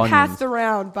history. gets Funyuns. passed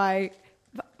around by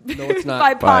No, it's not.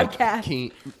 by By-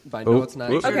 podcast. By Oh, no, it's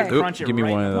not. oh, Okay. oh, Crunch it give me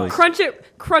right one in of the those.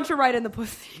 Crunch it right in the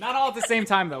pussy. Not all at the same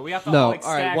time though. We have to No, all like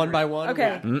all right, stagger one by it. one.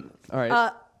 Okay. All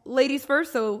right, Ladies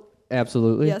first, so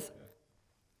absolutely. yes.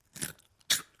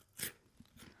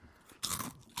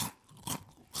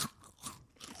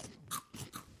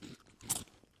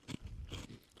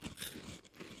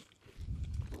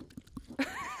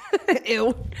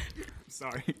 Ew.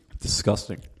 Sorry.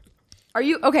 Disgusting. Are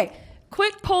you okay?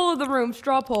 Quick poll of the room,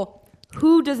 straw poll.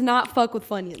 Who does not fuck with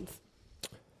Funyuns?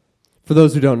 For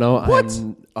those who don't know,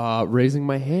 I'm raising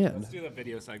my hand. Let's do the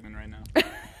video segment right now.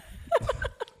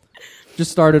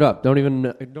 Just start it up. Don't even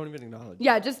acknowledge.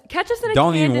 Yeah, just catch us in a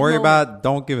Don't even candid worry moment. about.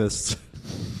 Don't give us.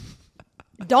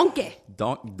 Donkey.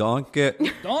 Don't get.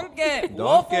 Don't get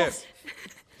Don't get.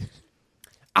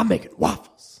 I'm making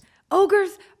waffles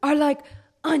Ogres are like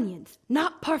onions,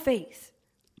 not parfaits.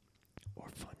 or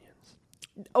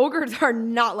Funyuns. Ogres are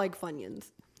not like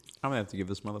Funyuns. I'm gonna have to give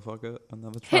this motherfucker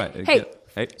another try. Hey.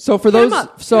 Hey. So for Hit 'em those,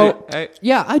 up. so Hey.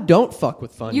 yeah, I don't fuck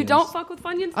with Funyuns. You don't fuck with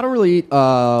Funyuns? I don't really eat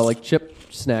like chip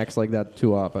snacks like that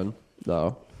too often,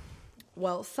 though.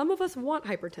 Well, some of us want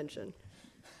hypertension.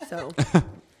 So,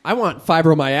 I want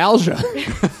fibromyalgia.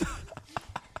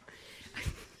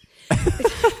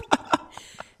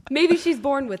 maybe she's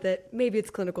born with it. Maybe it's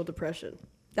clinical depression.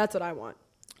 That's what I want.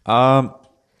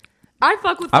 I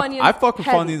fuck with Funyuns. I fuck with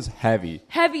heavy. Funyuns heavy.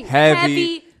 Heavy.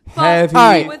 Heavy. Fuck Heavy. All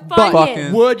right, with but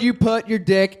Funyuns. would you put your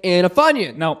dick in a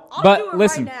Funyun? No, I'll but do it right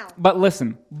listen, now. but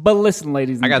listen,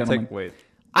 ladies and I gotta gentlemen. wait.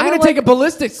 I'm going to take a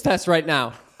ballistics test right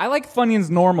now. I like Funyuns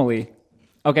normally,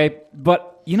 okay?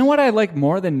 But you know what I like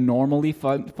more than normally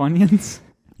Funyuns?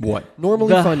 What? Normally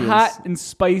The Funyuns. hot and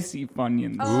spicy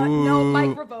Funyuns. No,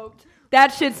 Mike revoked.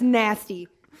 That shit's nasty.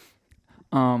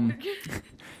 Um,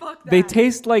 Fuck that. they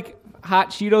taste like hot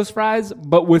Cheetos fries,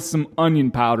 but with some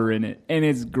onion powder in it, and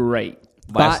it's great.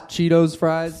 Hot Cheetos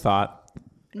fries. thought.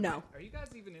 No. Are you guys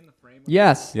even in the frame?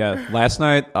 Yes. Yeah, last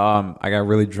night I got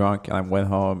really drunk and I went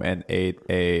home and ate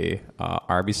a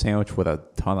Arby's sandwich with a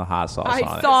ton of hot sauce on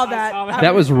I it. saw that.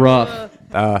 That was rough.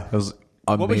 It was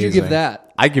amazing. What would you give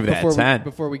that? I give that Before 10.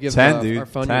 Before we give 10, our dude.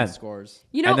 Funyun 10. scores.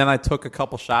 You know, And then I took a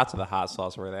couple shots of the hot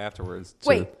sauce right afterwards. too.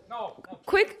 wait, No.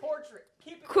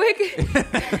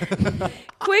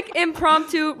 quick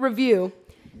impromptu review.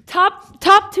 Top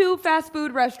 2 fast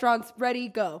food restaurants. Ready,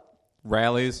 go.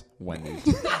 Rallies, Wendy's.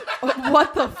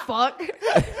 What the fuck?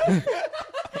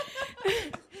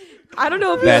 I don't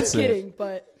know if That's you're it. kidding,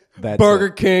 but That's Burger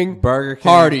it. King. Burger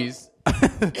King. Hardee's.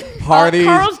 Hardee's.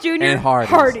 Carl's Jr. And Hardee's.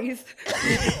 Hardee's.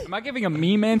 Am I giving a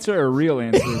meme answer or a real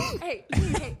answer? hey,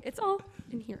 it's all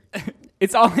in here.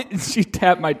 It's all. She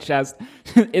tapped my chest.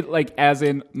 It like as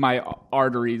in my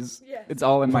arteries. Yeah. It's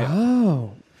all in my.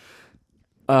 Oh.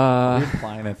 We're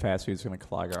implying that fast food's going to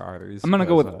clog our arteries. I'm gonna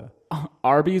go with because,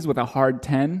 Arby's with a hard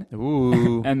 10,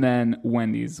 ooh. and then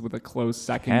Wendy's with a close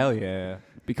second. Hell yeah.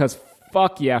 Because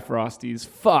fuck yeah, Frosties.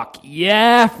 Fuck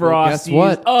yeah, Frosties. Well,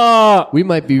 guess what? Oh, We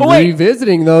might be Oh, wait.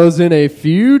 revisiting those in a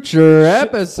future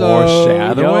episode.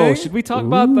 Foreshadow. yo, should we talk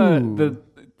about Ooh. the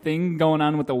thing going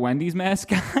on with the Wendy's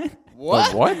mascot?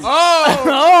 What? What?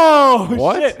 oh,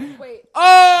 What? shit. Wait.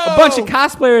 A bunch of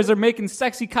cosplayers are making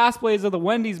sexy cosplays of the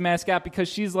Wendy's mascot because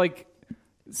she's like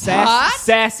Hot?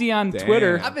 sassy on Damn.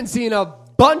 Twitter. I've been seeing a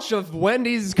bunch of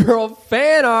Wendy's girl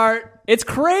fan art. It's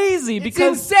crazy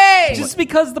because insane. just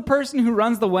because the person who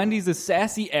runs the Wendy's is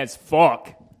sassy as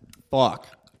fuck. Fuck.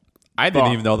 I didn't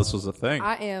Fuck. even know this was a thing.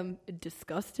 I am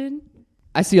disgusted.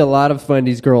 I see a lot of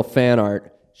Wendy's girl fan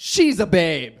art. She's a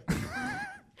babe.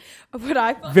 Would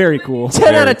I fuck Very with cool.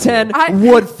 10 out of 10 I-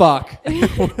 would fuck.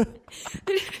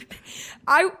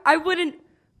 I wouldn't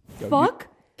fuck.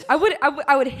 I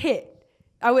would hit.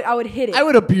 I would hit it. I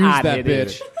would abuse I'd that hit it.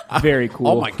 bitch. Very cool.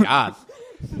 Oh my god.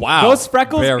 Wow. Those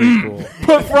freckles? Very cool.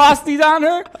 Put Frosties on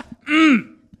her.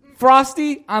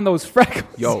 Frosty on those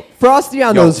freckles. Yo, Frosty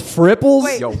on Yo. those fripples.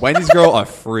 Wait. yo, Wendy's girl a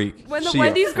freak. When the She a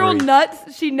Wendy's girl freak.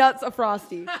 nuts, she nuts a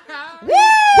Frosty. Woo!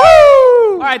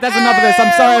 All right, that's enough of this.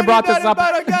 I'm sorry I brought this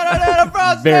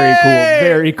up. Very cool.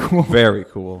 Very cool. Very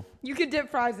cool. You could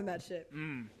dip fries in that shit.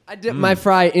 I dipped my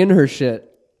fry in her shit.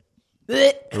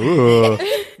 Ooh.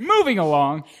 Moving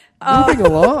along. Moving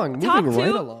along. Top Moving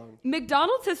right 2, along.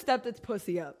 McDonald's has stepped its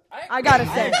pussy up. I gotta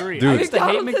say. agree. Dude. I used to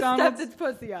hate McDonald's has McDonald's. stepped its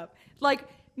pussy up. Like,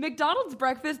 McDonald's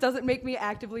breakfast doesn't make me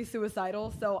actively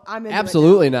suicidal, so I'm into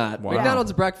Absolutely not. Wow.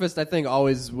 McDonald's breakfast, I think,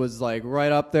 always was like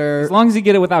right up there. As long as you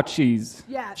get it without cheese. it.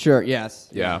 Yeah. Sure, yes.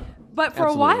 Yeah. But for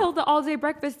Absolutely. a while, the all-day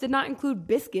breakfast did not include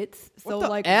biscuits. So, the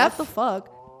like, F? what the fuck?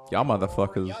 Y'all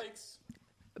motherfuckers.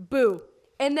 Boo.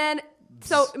 And then,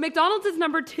 so McDonald's is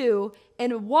number 2,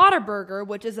 and Whataburger,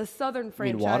 which is a Southern mean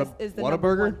franchise, Whata- is the Whataburger?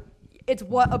 number 1. It's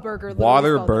Whataburger. literally Water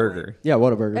spelled that way. burger. Yeah,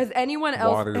 what a burger. Has anyone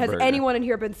else? Has Whataburger. anyone in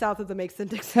here been south of the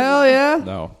Mason-Dixon? Hell yeah.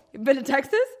 No. Been to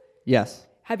Texas? Yes,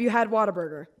 Have you had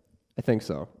Whataburger? I think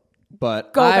so.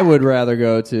 But Go I back. would rather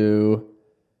go to.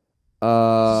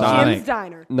 Sonic. Jim's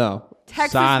Diner, No.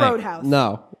 Texas Sonic. Roadhouse,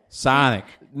 No. Sonic.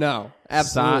 No.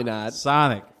 Absolutely Son- not.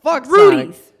 Sonic. Fuck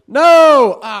Rudy's. Sonic.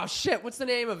 No. Oh shit. What's the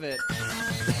name of it?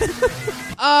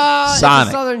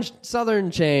 Sonic. It's a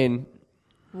southern chain.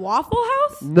 Waffle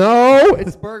House. No,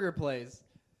 it's Burger Place.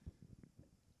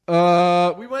 We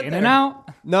went In there. and out.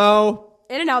 No.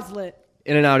 In-N-Out's lit.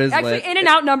 In-N-Out is Actually, lit.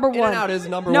 In-N-Out number 1. In-N-Out is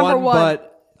number Number one, one.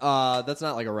 but that's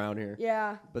not like around here.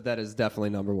 Yeah. But that is definitely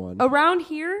number one. Around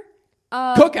here,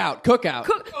 Cookout. Cookout.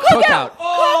 Cookout.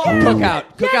 Yes.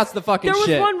 Cookout's the fucking There was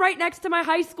shit. one right next to my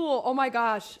high school. Oh my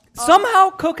gosh. Somehow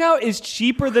Cookout is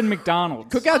cheaper than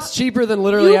McDonald's. Cookout's cheaper than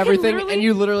literally You can everything, literally- and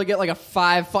you literally get like a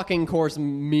 5 fucking course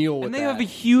meal with and they that. have a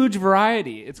huge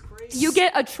variety. It's crazy. You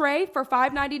get a tray for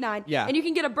 $5.99. Yeah. And you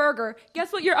can get a burger.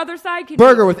 Guess what your other side can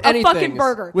burger be? with a anything. fucking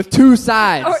burger. with 2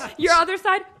 sides. Or your other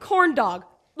side, corn dog.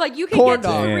 Like you can Corn get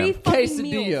dog. 3 Damn. fucking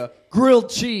Quesadilla, meals. grilled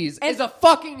cheese And- is a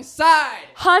fucking side.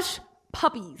 Hush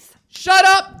puppies. Shut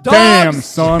up, dogs. Damn,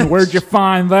 son, where'd you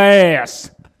find this?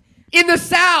 In the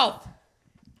South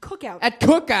Cookout. at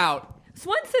Cookout.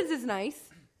 Swenson's is nice.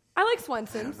 I like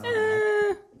Swenson's.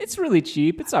 It's really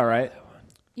cheap. It's all right.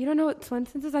 You don't know what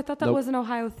Swenson's is? I thought that Nope. was an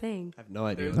Ohio thing. I have no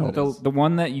idea. The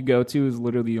one that you go to is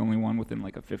literally the only one within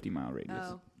like a 50-mile radius.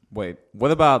 Oh. Wait,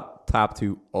 what about top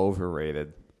 2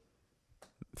 overrated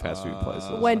fast food places?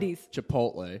 Wendy's.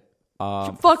 Chipotle.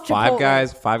 Fuck Five Chipotle.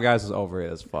 Guys. Five Guys is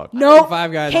overrated as fuck. No.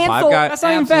 Five Guys. Cancel. Five Guys. That's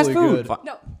not even fast Absolutely food. good.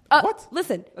 No. What?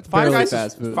 Listen. That's Five barely Guys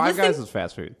fast is food. Five Listen. Guys is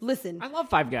fast food. Listen. I love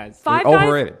Five Guys. Five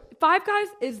Overrated. Guys. Five Guys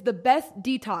is the best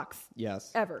detox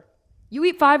Yes. ever. You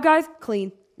eat Five Guys,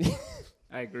 clean.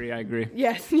 I agree.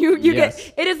 Yes, you Yes.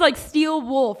 get. It is like steel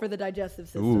wool for the digestive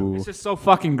system. Ooh. It's just so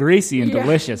fucking greasy and Yeah.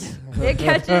 delicious. It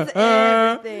catches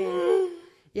everything.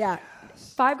 Yeah.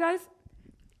 Five Guys,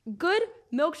 good.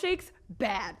 Milkshakes,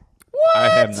 bad. I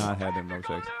have not had their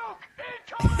milkshakes.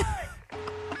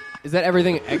 Is that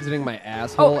everything exiting my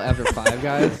asshole after Five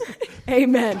Guys?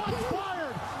 Amen.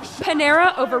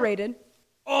 Panera overrated.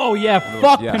 Oh yeah,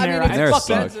 fuck Yeah. Panera. I mean, I, Panera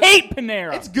fucking sucks. hate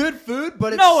Panera. It's good food,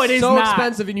 but it's No, it is so not.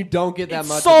 expensive and you don't get that It's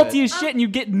much salty of as shit and you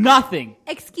get nothing.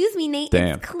 Excuse me, Nate.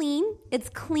 Damn. It's clean. It's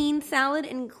clean salad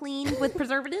and clean with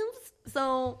preservatives.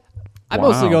 So I Wow.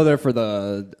 mostly go there for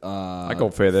the I go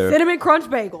for there. Cinnamon Crunch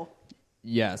Bagel.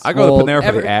 yes. I go to Panera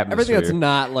for the Everything that's atmosphere.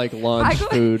 not like lunch I go-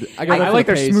 food. I go there I for like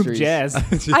the their smooth pastries.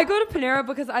 jazz. I go to Panera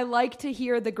because I like to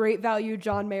hear the great value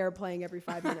John Mayer playing every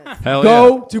 5 minutes. Hell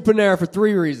Go to Panera for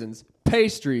 3 reasons: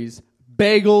 pastries,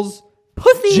 bagels,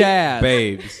 Pussy. jazz,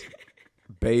 Babes.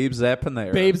 Babes at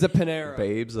Panera. babes at Panera.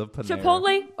 Babes of Panera.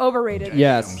 Chipotle overrated.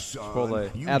 Yes,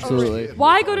 Chipotle. absolutely.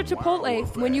 Why go to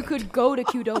Chipotle when you could go to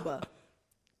Qdoba?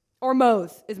 Or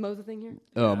Moe's. Is Moe's a thing here?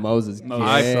 Oh, Moses.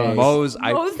 I gay. Moe's.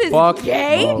 Moe's is fuck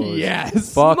gay? Moe's.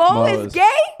 Yes. Fuck Mo is Moe's. gay?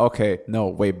 Okay, no,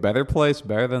 wait. Better place,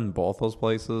 better than both those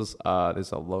places.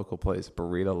 There's a local place,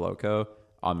 Burrito Loco,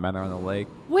 on Menor on the Lake.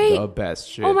 Wait. The best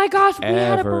shit. Oh my gosh, we had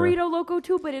a ever. Burrito Loco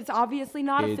too, but it's obviously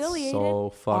not It's affiliated. so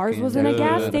fucking Ours was in a good.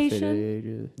 gas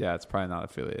station. Yeah, it's probably not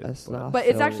affiliated. That's but- not But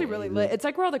it's actually really affiliated. lit. It's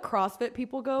like where all the CrossFit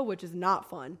people go, which is not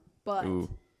fun. But Ooh.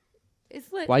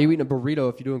 it's lit. Why are you eating a burrito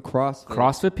if you're doing CrossFit?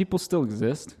 CrossFit people still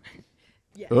exist.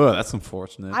 Ugh, that's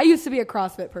unfortunate. I used to be a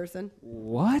CrossFit person.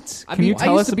 What? I Can mean, you tell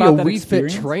I used us to be about a that Wii Fit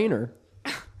experience? trainer.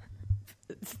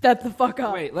 Step the fuck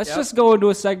up. Wait, let's just go into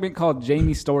a segment called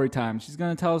Jamie's Story Time. She's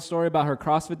going to tell a story about her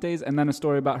CrossFit days and then a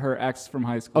story about her ex from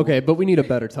high school. Okay, but we need a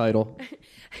better title.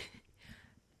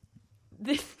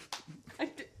 This,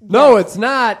 No, it's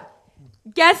not.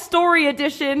 guest story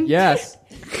edition. Yes.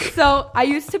 So I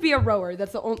used to be a rower.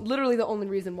 That's literally the only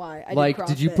reason why. I Like, did,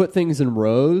 did you CrossFit. put things in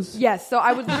rows? Yes. So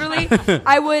I would literally,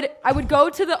 I would go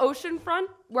to the ocean front,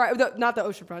 not the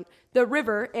ocean front, the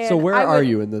river. And So where I are would-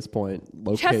 you in this point?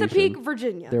 Location. Chesapeake,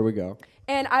 Virginia. There we go.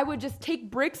 And I would just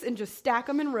take bricks and just stack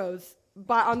them in rows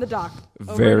on the dock.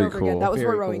 Over Very and over again. cool. That was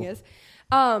Very what rowing cool. is.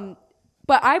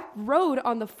 But I rowed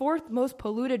on the 4th most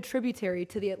polluted tributary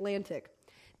to the Atlantic.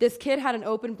 This kid had an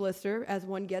open blister, as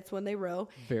one gets when they row,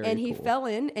 Very and he cool. fell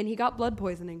in and he got blood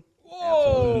poisoning.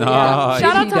 No. Yeah. Shout Did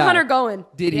out he to die? Hunter Goen.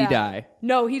 Did he Yeah. die?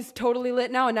 No, he's totally lit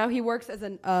now, and now he works as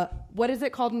an what is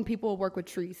it called when people work with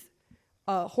trees?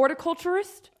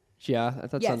 Horticulturist. Yeah,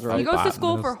 that Yes, sounds right. he goes to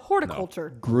school for Botanist? horticulture.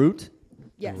 Groot?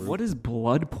 Yes. What is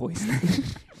blood poisoning?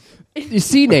 You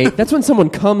see, Nate, that's when someone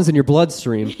comes in your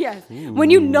bloodstream. Yes. When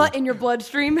you nut in your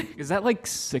bloodstream. Is that like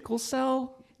sickle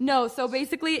cell? No, so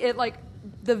basically it like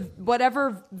the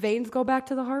whatever veins go back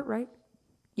to the heart, right?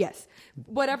 Yes.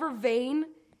 Whatever vein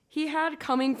he had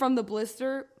coming from the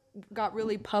blister got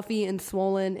really puffy and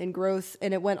swollen and gross,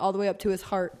 and it went all the way up to his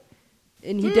heart.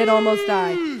 And he did almost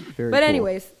die. Very But cool.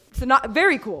 anyways, so not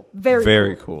very cool. Very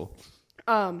Very cool.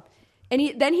 cool. And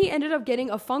he ended up getting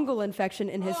a fungal infection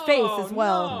in his face as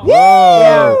well.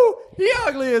 Whoa! He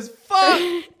ugly as fuck.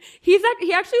 He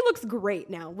actually looks great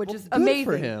now, which is good for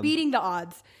amazing. him. Beating the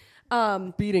odds.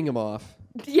 Beating him off.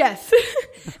 Yes.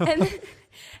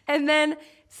 and then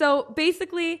so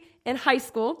basically in high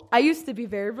school, I used to be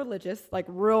very religious, like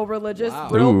real religious,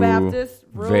 real Ooh, Baptist,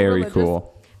 real very religious.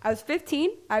 cool. I was 15.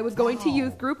 I was going to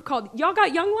youth group called Y'all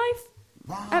Got Young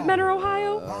Life at Menor,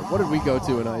 Ohio. What did we go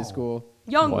to in high school?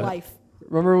 Young what? Life.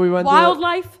 Remember we went to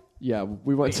Wildlife. Yeah,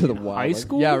 we went to the wild high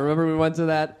school? Yeah, remember we went to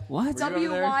that? What?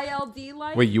 WYLD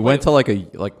Life. Wait, you went to like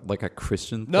a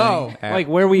Christian thing? No. at- Like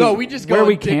where we No, we just go where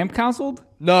we and dick- camp counseled?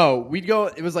 No, we'd go.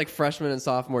 It was like freshman and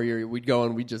sophomore year. We'd go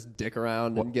and we'd just dick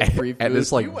around and get free food. and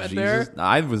it's like we went Jesus. there.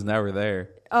 I was never there.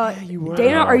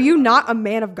 Dana, are you not a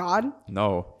man of God?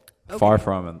 No, far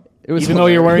from it. It was Even though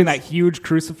you're wearing hilarious. that huge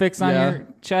crucifix on Yeah. your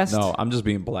chest? No, I'm just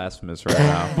being blasphemous right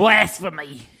now.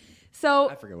 Blasphemy. So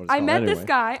I forget what it's I called met this anyway.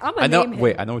 guy. I'm I gonna know. name him.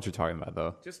 Wait, I know what you're talking about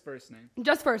though. Just first name.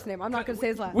 Just first name. I'm not gonna say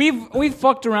his last. We've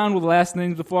fucked around with last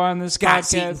names before on this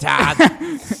podcast.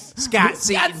 Scott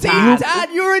Seaton Todd,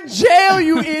 you're in jail,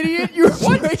 you idiot. You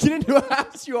were breaking into a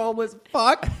house, you homeless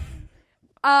fuck.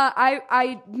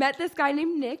 I met this guy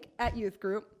named Nick at youth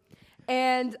group,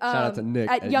 and out to Nick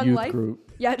at at Young youth Life.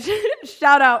 group. Yeah,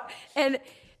 shout out. And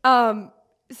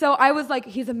so I was like,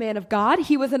 he's a man of God.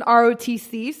 He was an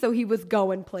ROTC, so he was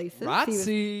going places.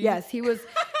 ROTC. Yes, he was.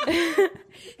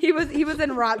 he was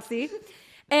in ROTC,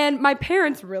 and my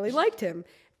parents really liked him.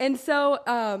 And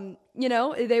so,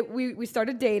 we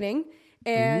started dating,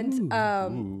 and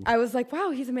I was like,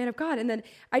 wow, he's a man of God. And then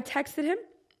I texted him,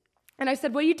 and I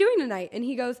said, what are you doing tonight? And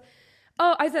he goes,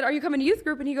 oh, I said, are you coming to youth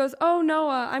group? And he goes, oh, no,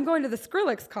 I'm going to the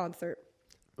Skrillex concert.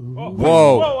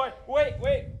 Whoa.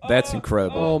 Wait. That's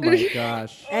incredible. Oh my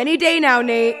gosh. Any day now,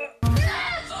 Nate.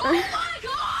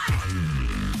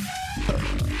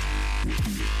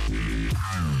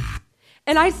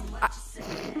 And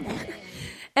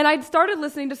I'd started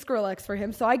listening to Skrillex for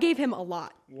him, so I gave him a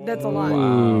lot. That's a lot.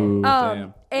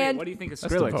 Damn. And What do you think of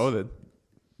That's Skrillex? devoted.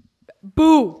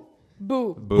 boo.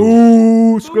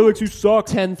 Ooh, Skrillex, you suck.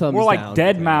 10 thumbs More like down.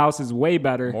 Dead Mouse is way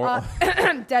better. More,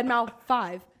 Deadmau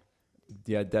 5.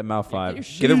 yeah, Deadmau 5. your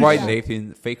Get it right, shoes.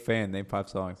 Nathan. Fake fan. Name 5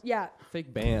 songs. Yeah.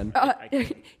 Fake band.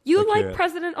 You I like can't.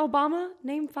 President Obama?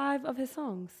 Name 5 of his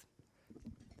songs.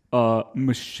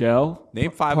 Michelle,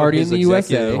 Name 5 Party of his in the USA.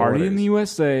 executive Party in orders. the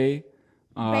USA,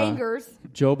 Bangers.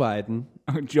 Joe Biden.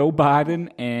 Joe Biden,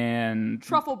 and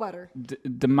Truffle butter.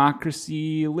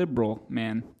 Democracy Liberal,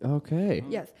 man. Okay.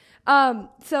 Yes.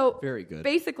 So Very good.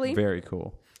 basically, Very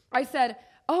cool. I said,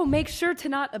 oh, make sure to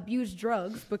not abuse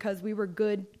drugs because we were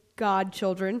good God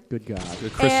children. Good God. The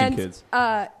Christian And kids.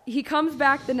 he comes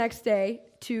back the next day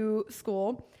to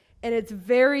school, and it's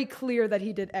very clear that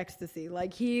he did ecstasy.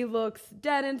 Like, he looks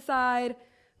dead inside,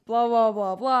 blah, blah,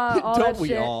 blah, blah, all Don't that we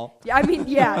shit. all? Yeah, I mean,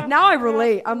 yeah, now I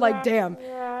relate. I'm like, damn.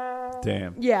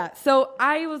 Damn. Yeah, so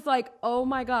I was like, oh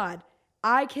my God,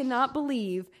 I cannot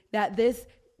believe that this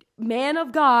man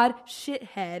of God,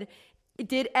 shithead,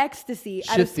 did ecstasy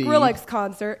at a Shithy. Skrillex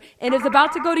concert and is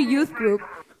about to go to youth group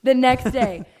the next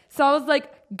day. So I was like,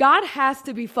 God has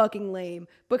to be fucking lame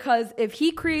because if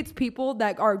he creates people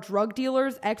that are drug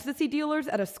dealers, ecstasy dealers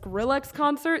at a Skrillex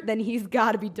concert, then he's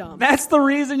got to be dumb. That's the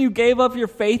reason you gave up your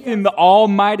faith in the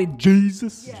Almighty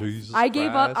Jesus. Jesus I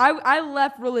gave up. Christ. I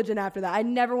left religion after that. I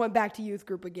never went back to youth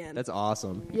group again. That's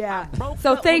awesome. Yeah.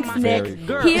 So thanks, Nick.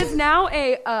 Very He is now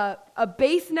a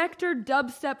Bass Nectar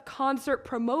dubstep concert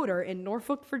promoter in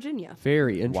Norfolk, Virginia.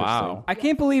 Very interesting. Wow. I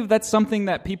can't believe that's something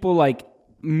that people like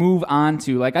move on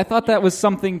to. Like, I thought that was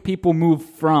something people move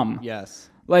from. Yes.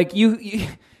 Like, you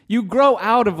grow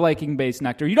out of liking Bass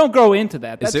Nectar. You don't grow into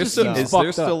that. That's Is there, just is fucked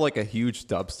there still up. like a huge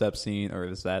dubstep scene, or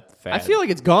is that fad? I feel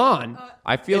like it's gone.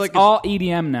 I feel It's like all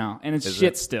EDM now, and it's Is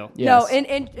shit it? still. Yes. No,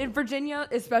 in Virginia,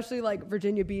 especially like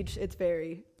Virginia Beach, it's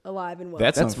very alive and well.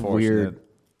 that's That's unfortunate. weird.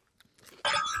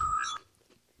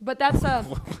 But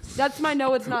that's my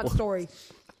no, it's not story.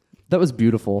 That was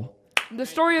beautiful. The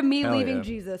story of me Hell leaving yeah.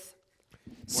 Jesus.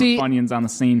 See, Funyuns on the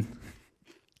scene.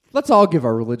 let's all give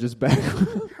our religious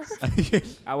background.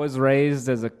 I was raised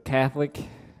as a Catholic,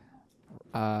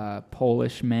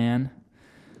 Polish man.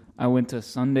 I went to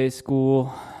Sunday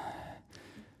school.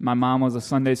 My mom was a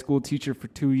Sunday school teacher for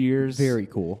 2 years. Very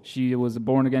cool. She was a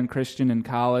born-again Christian in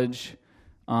college.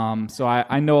 So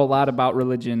I know a lot about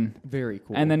religion. Very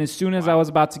cool. And then as soon as I was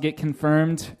about to get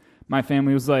confirmed, my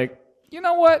family was like, you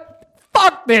know what?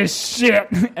 Fuck this shit.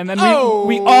 And then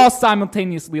we all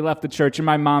simultaneously left the church, and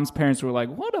my mom's parents were like,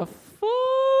 what the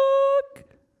fuck?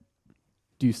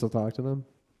 Do you still talk to them?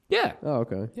 Yeah. Oh,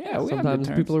 okay. Yeah, we have Sometimes good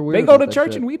terms. people are weird. They go to about that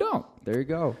church shit. and we don't. There you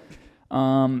go.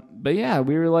 But yeah,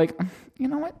 we were like, you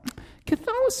know what?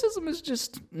 Catholicism is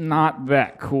just not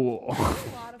that cool. It's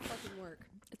a lot of fucking work.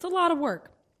 It's a lot of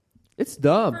work. It's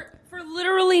dumb. For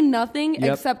literally nothing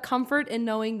Yep. except comfort in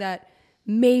knowing that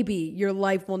maybe your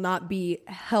life will not be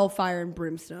hellfire and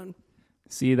brimstone.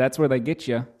 See, that's where they get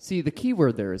you. See, the key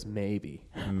word there is maybe.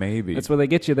 Maybe. That's where they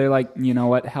get you. They're like, you know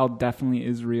what? Hell definitely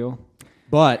is real.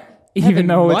 But Even heaven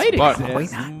though might it's but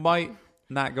exist. you might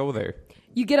not go there.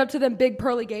 You get up to them big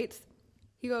pearly gates.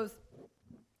 He goes,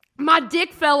 my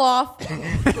dick fell off.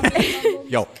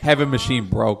 Yo, heaven machine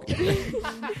broke.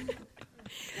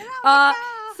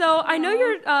 So I know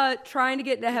you're trying to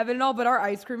get into heaven and all, but our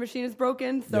ice cream machine is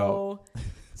broken. So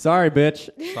Sorry, bitch.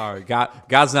 Sorry,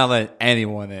 God's not letting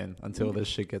anyone in until this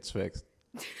shit gets fixed.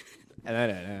 no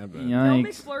Yikes.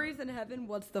 McFlurries in heaven.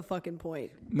 What's the fucking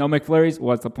point? No McFlurries?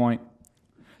 What's the point?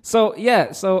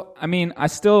 So I mean, I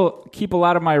still keep a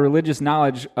lot of my religious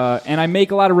knowledge, and I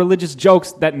make a lot of religious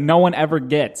jokes that no one ever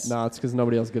gets. No, it's because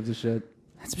nobody else gives a shit.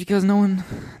 That's because no one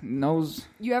knows.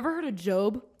 You ever heard of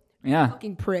Job? Yeah.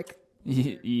 Fucking prick.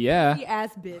 Yeah. He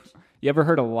ass bitch. You ever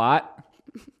heard of Lot?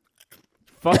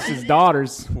 Fucks his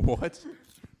daughters. What?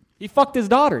 He fucked his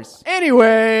daughters.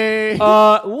 Anyway.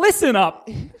 Listen up.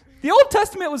 The Old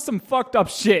Testament was some fucked up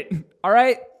shit. All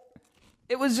right?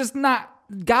 It was just not.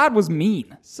 God was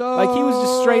mean. So- like he was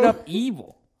just straight up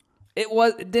evil. It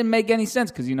didn't make any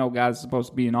sense because God is supposed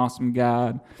to be an awesome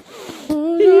God.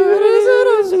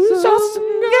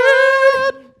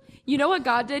 You know what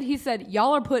God did? He said,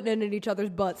 y'all are putting it in each other's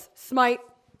butts. Smite.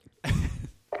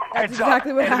 That's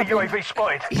exactly what happened. UAV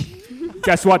spotted.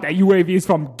 Guess what? That UAV is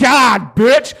from God,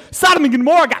 bitch. Sodom and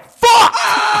Gomorrah got fucked.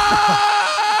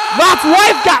 Lot's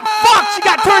wife got fucked. She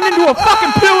got turned into a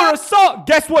fucking pillar of salt.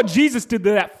 Guess what Jesus did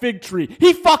to that fig tree?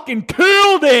 He fucking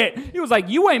killed it. He was like,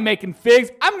 you ain't making figs.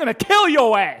 I'm going to kill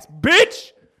your ass,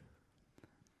 bitch.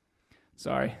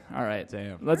 Sorry. All right.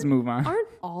 Damn. Let's move on. Aren't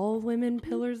all women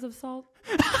pillars of salt?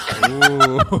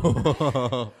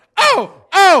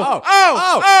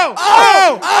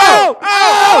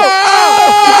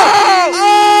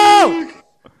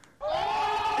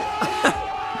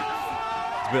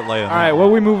 It's a bit late. All right, what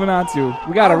are we moving on to?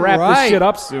 We got to wrap this right. shit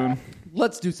up soon.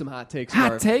 Let's do some hot takes. Hot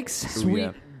Mark. takes? Sweet.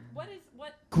 Yeah.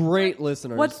 Great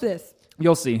listeners. What's this?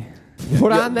 You'll see.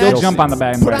 Put on that. They'll jump on the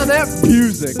bag. Put on that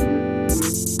music.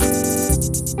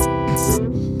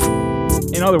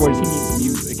 In other words, he needs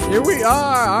music. Here we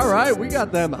are. All right, we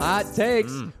got them hot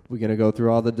takes. We're gonna go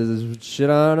through all the shit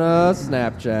on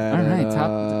Snapchat. All right, and,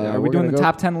 are we we're doing gonna the go-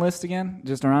 top 10 list again?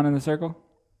 Just around in the circle?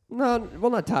 No,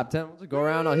 well, not top 10. We'll just go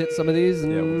around. I'll hit some of these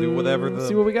and Yeah, we'll do whatever.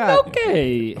 See what we got.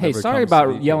 Okay. Hey, Whatever sorry comes to about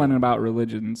me. yelling about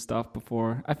religion and stuff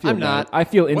before. I feel I'm bad. not. I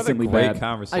feel What a instantly great bad.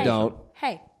 conversation. I don't.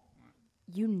 Hey,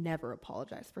 you never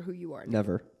apologize for who you are.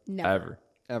 Never, Never.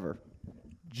 ever.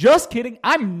 Just kidding.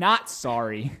 I'm not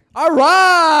sorry. All Oh,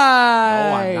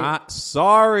 right. I'm not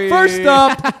sorry. First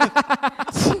up,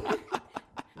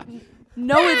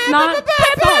 No, it's not.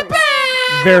 Sorry.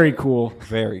 Very cool.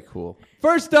 Very cool.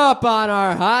 first up on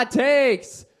our hot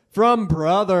takes from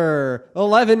Brother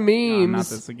 11 memes. not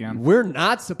this again. We're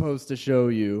not supposed to show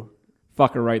you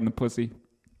Fuck her right in the pussy.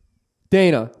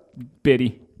 Dana.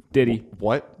 Biddy. Diddy.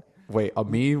 What? Wait, a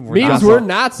meme? Memes we're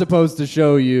not supposed to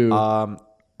show you.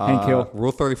 Hank Hill.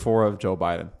 Rule 34 of Joe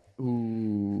Biden.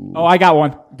 Oh, I got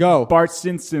one. Go. Bart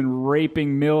Simpson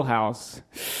raping Millhouse.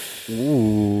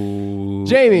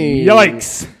 Jamie.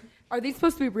 Yikes. Are these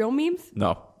supposed to be real memes?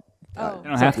 No. Oh. They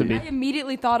don't have to I be.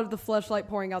 immediately thought of the fleshlight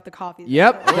pouring out the coffee.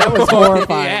 Yep, that was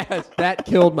horrifying. That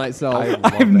killed myself. I love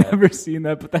I've that. never seen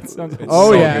that, but that sounds.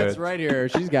 Oh so yeah, good. it's right here.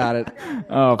 She's got it.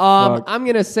 Oh, fuck. I'm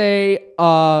gonna say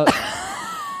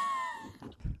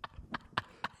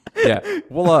Yeah.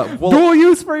 We'll Dual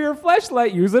use for your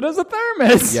fleshlight. Use it as a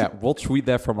thermos. yeah, we'll tweet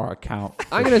that from our account.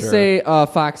 I'm for gonna sure. say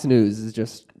Fox News is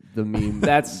just the meme.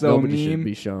 That's so Nobody meme. should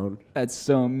be shown. That's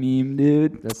so meme,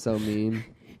 dude. That's so mean.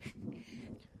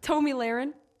 Tommy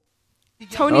Lahren.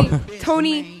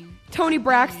 Tony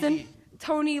Braxton.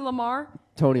 Tony Lamar.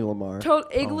 Tony Lamar.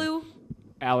 Igloo.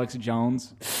 Alex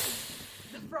Jones.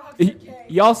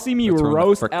 Y'all see me Return the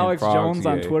roast frickin' Alex frogs, Jones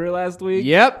on yeah. Twitter last week?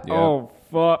 Yep. Yeah. Oh,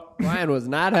 fuck. Ryan was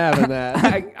not having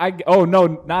that. Oh, no,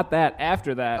 not that.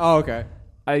 After that. Oh, okay.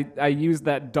 I used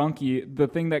that donkey, the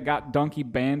thing that got Donkey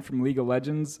banned from League of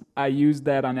Legends. I used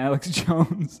that on Alex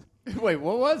Jones. Wait,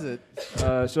 what was it?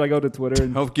 Should I go to Twitter?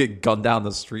 And, He'll get gunned down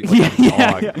the street like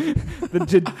a dog.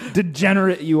 The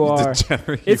degenerate you are.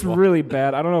 Degenerate It's you are. really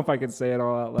bad. I don't know if I can say it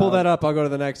all out loud. Pull that up. I'll go to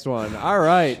the next one. All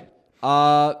right.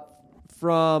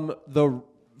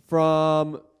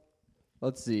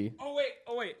 Let's see. Oh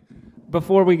wait.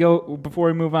 Before we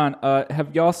move on,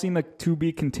 have y'all seen the to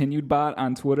be continued bot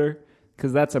on Twitter?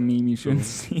 Because that's a meme you shouldn't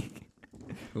see.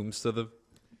 Whom's to the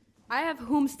I have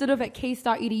whomstedov at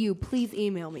case.edu. Please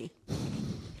email me.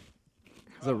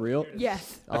 Is it real?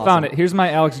 Yes. I found it. Here's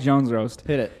my Alex Jones roast.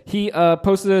 Hit it. He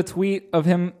posted a tweet of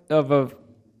a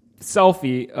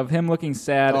selfie of him looking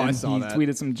sad, Oh, I and saw he that.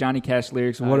 tweeted some Johnny Cash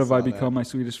lyrics. What have saw I that. become? My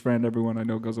sweetest friend. Everyone I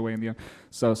know goes away in the end.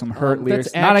 So some hurt That's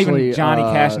lyrics. Not actually, even Johnny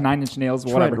Cash, Nine Inch Nails,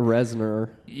 Trent whatever.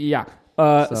 Reznor. Yeah.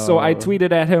 So I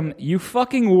tweeted at him, "You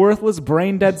fucking worthless,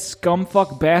 brain-dead,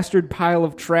 scumfuck, bastard pile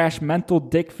of trash, mental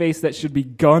dick face that should be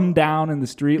gunned down in the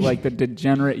street like the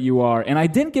degenerate you are." And I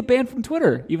didn't get banned from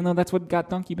Twitter, even though that's what got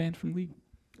Donkey banned from League.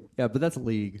 Yeah, but that's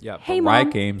League. yeah? Hey, but Riot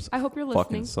Mom. Games. I hope you're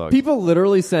fucking listening. suck. People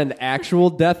literally send actual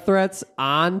death threats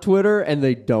on Twitter and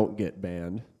they don't get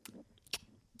banned.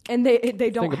 And they don't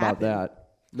Think about happen. that.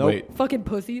 Nope. Wait, Fucking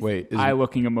pussies. wait. Is,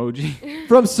 Eye-looking emoji.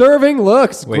 From Serving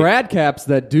Looks, Wait. grad caps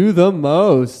that do the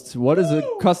most. What is a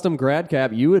custom grad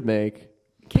cap you would make?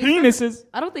 Penises.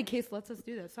 I don't think Case lets us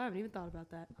do that, so I haven't even thought about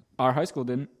that. Our high school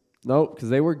didn't. Nope, because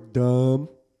they were dumb.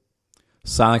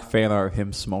 Sonic fan art of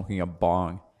him smoking a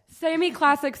bong. Sammy,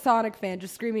 classic Sonic fan,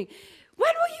 just screaming,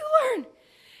 "When will you learn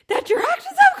that your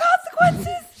actions have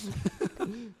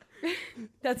consequences?"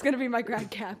 That's gonna be my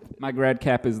grad cap. My grad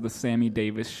cap is the Sammy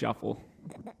Davis shuffle.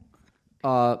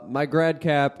 My grad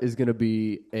cap is going to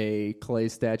be a clay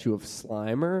statue of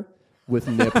Slimer with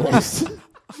nipples.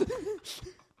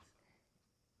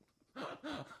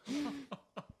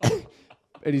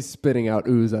 And he's spitting out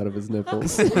ooze out of his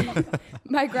nipples.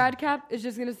 My grad cap is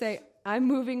just gonna say, "I'm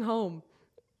moving home."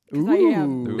 'Cause I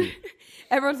am. Ooh.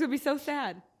 Everyone's gonna be so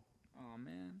sad. Oh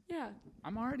man, Yeah.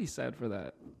 I'm already sad for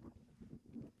that.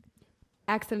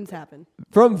 Accidents happen.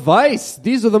 From Vice,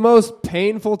 these are the most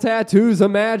painful tattoos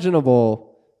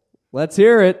imaginable. Let's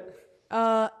hear it.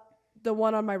 The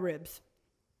one on my ribs.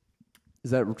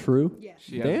 Is that true? Yes.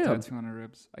 She has a Damn. tattoo on her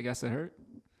ribs. I guess it hurt.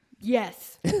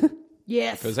 Yes.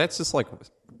 Yes. Because that's just like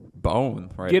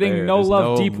bone right Getting there. no There's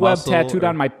love deep web muscle tattooed or-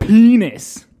 on my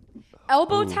penis.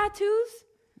 Elbow tattoos?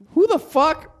 Who the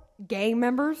fuck? Gang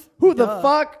members? Who the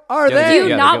fuck are Yeah, they? Do you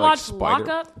they not get, like, watch spider-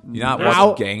 Lockup? You not Ow.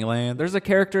 watch Gangland? There's a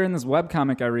character in this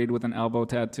webcomic I read with an elbow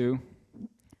tattoo.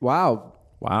 Wow.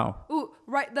 Wow. Ooh,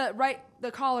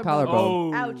 the collarbone.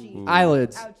 Collarbone. Ouchie.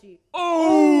 Eyelids. Ouchie.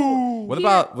 What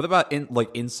about in like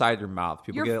inside your mouth?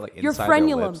 People Your- get it like your inside their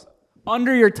frenulum. lips.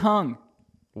 Under your tongue.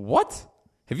 What?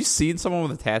 Have you seen someone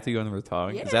with a tattoo under their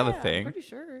tongue? Is that a Yeah, thing? I'm pretty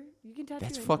sure. You can tattoo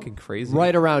That's it. fucking crazy.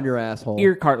 Right around your asshole.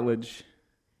 Ear cartilage.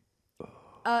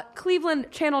 Cleveland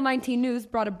Channel 19 News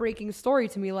brought a breaking story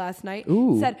to me last night.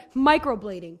 Ooh. Said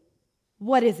microblading.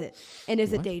 What is it? And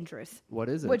is it dangerous? What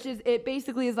is it? Which is, it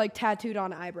basically is like tattooed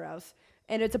on eyebrows.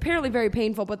 And it's apparently very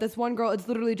painful, but this one girl, it's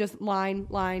literally just line,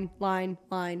 line, line,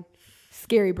 line.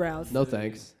 Scary brows. No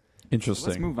thanks. Interesting.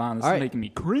 Let's move on. This All is right. making me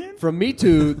cringe. From Me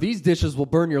Too, these dishes will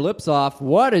burn your lips off.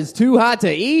 What is too hot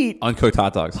to eat? Uncooked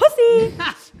hot dogs. Pussy!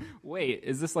 Wait,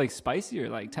 is this like spicy or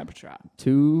like temperature?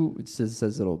 It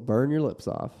says it'll burn your lips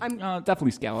off.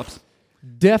 Definitely scallops.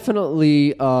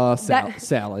 Definitely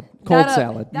salad. Cold that,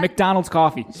 salad. McDonald's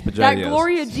coffee. That Spaghettios.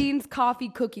 Gloria Jean's coffee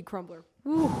cookie crumbler.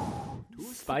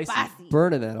 Spicy.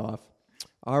 Burning that off.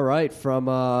 All right, from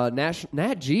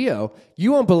Nat Geo.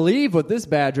 You won't believe what this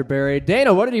badger buried.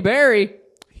 Dana, what did he bury?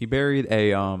 He buried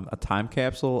a time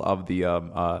capsule of the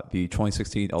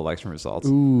 2016 election results.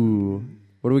 Ooh.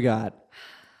 What do we got?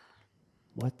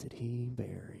 What did he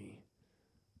bury?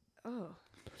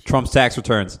 Trump's tax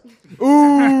returns.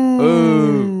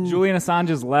 Julian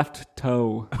Assange's left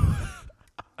toe.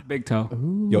 Big toe.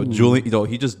 Yo, Julian.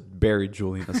 He just buried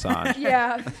Julian Assange.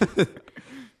 Yeah.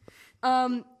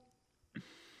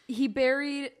 He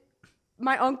buried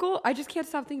my uncle. I just can't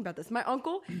stop thinking about this. My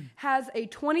uncle has a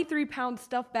 23-pound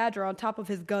stuffed badger on top of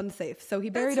his gun safe. So he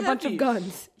buried a bunch of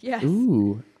guns. Yes.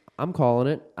 Ooh. I'm calling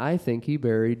it. I think he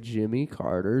buried Jimmy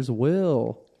Carter's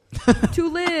will. To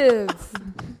live.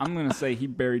 I'm going to say he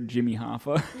buried Jimmy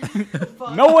Hoffa.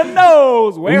 No one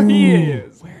knows where he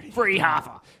is. Free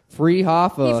Hoffa. Free He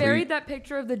Hoffa. buried that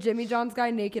picture of the Jimmy John's guy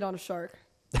naked on a shark.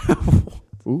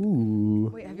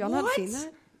 Ooh. Wait, have y'all not seen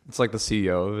that? It's like the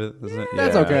CEO of it, isn't it?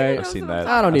 That's Yeah, okay. I've seen that.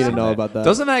 I don't need to I've seen know that. about that.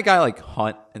 Doesn't that guy like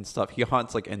hunt and stuff? He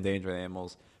hunts like endangered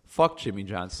animals. Fuck Jimmy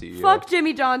John CEO. Fuck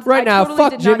Jimmy John's. Right I now, totally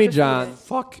fuck did not Jimmy just say John.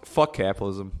 that. Fuck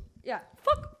capitalism. Yeah.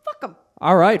 Fuck him.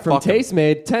 All right, from Fuck 'em.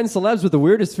 Tastemade, 10 celebs with the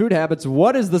weirdest food habits.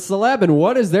 What is the celeb and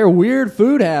what is their weird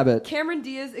food habit? Cameron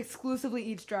Diaz exclusively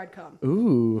eats dried cum.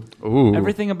 Ooh. Ooh.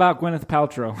 Everything about Gwyneth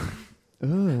Paltrow.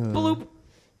 Bloop.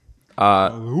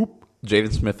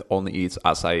 Jaden Smith only eats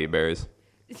acai berries.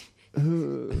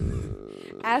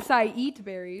 As I eat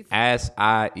berries. Ass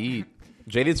I eat.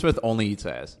 Jaden Smith only eats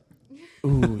ass.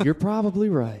 Ooh, you're probably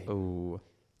right. Ooh.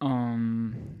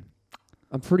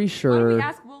 I'm pretty Why don't sure. we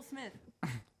ask Will Smith?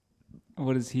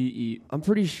 What does he eat? I'm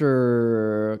pretty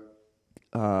sure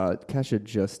Kesha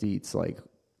just eats like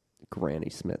Granny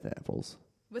Smith apples.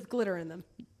 With glitter in them.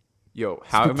 Yo,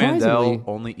 Howie Surprisingly- Mandel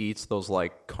only eats those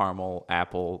like caramel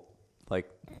apple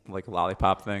like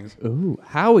lollipop things. Ooh,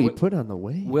 Howie put on the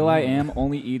weight. Will I Am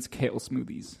only eats kale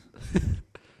smoothies.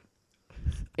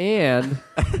 And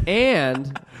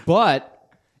And butt?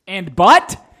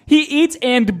 He eats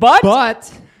and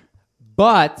butt?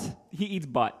 He eats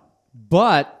butt.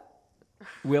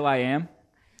 Will I Am?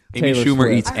 Amy Taylor Schumer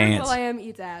Swift. eats I heard ants. Will I Am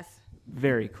eats ass.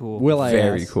 Very cool. Will I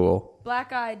Very ask? cool.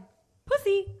 Black-eyed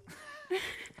pussy.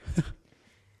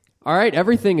 All right,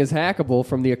 everything is hackable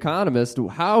from The Economist.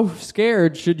 How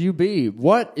scared should you be?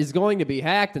 What is going to be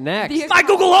hacked next? My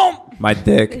Google Home. My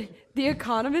dick. The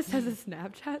Economist has a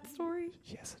Snapchat story?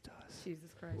 Yes, it does.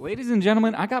 Jesus Christ. Ladies and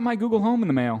gentlemen, I got my Google Home in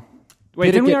the mail. Wait, Did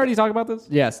it didn't we get- already talk about this?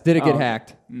 Yes, did it get Oh.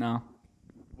 hacked? No,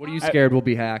 What are you scared will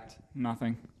be hacked?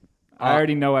 nothing. I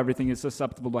already know everything is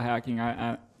susceptible to hacking.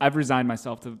 I've resigned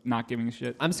myself to not giving a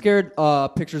shit. I'm scared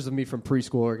pictures of me from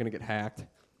preschool are going to get hacked.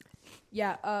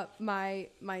 Yeah, my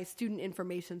student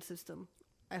information system,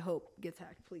 I hope, gets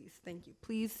hacked. Please. Thank you.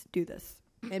 Please do this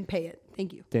and pay it.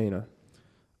 Thank you. Dana.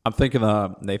 I'm thinking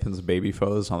Nathan's baby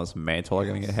photos on this mantle are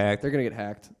going to get hacked. They're going to get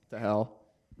hacked. To hell.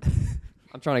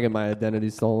 I'm trying to get my identity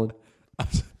stolen.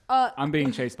 I'm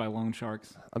being chased by loan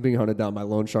sharks. I'm being hunted down by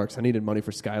loan sharks. I needed money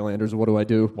for Skylanders. What do I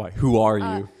do? Why? Who are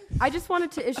you? I just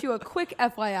wanted to issue a quick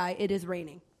FYI. It is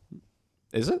raining.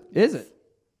 Is it? Is it?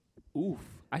 Oof.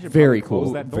 I should Very probably close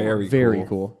cool. that door. Very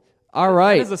cool. All That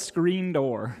right. is a screen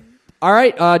door. All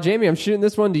right, Jamie, I'm shooting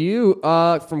this one to you.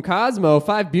 From Cosmo,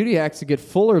 5 beauty hacks to get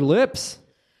fuller lips.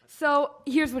 So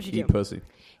here's what you Eat do. pussy.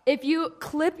 If you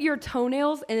clip your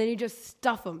toenails and then you just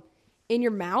stuff them in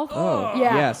your mouth, Oh,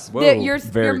 yeah, yes. Whoa, your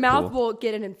very mouth cool. will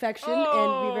get an infection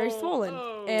and be very swollen.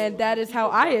 And that is how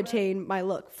I attain my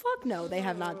look. Fuck no, they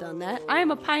have not done that. I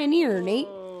am a pioneer, Nate.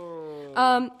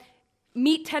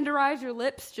 Meat tenderize your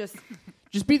lips. Just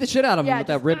Just beat the shit out of them Yeah, with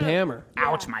that just- ribbed hammer.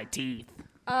 Ouch, my teeth.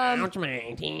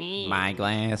 My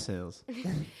glasses.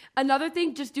 another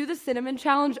thing. Just do the cinnamon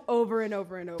challenge over and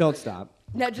over and over. Don't stop.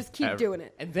 Now just keep doing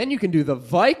it. And then you can do the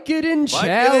Vicodin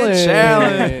Challenge.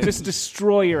 challenge. Just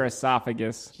destroy your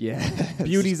esophagus. Yeah.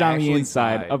 Beauty's on the actually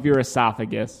inside tight. of your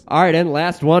esophagus. All right, and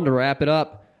last one to wrap it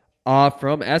up.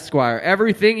 From Esquire.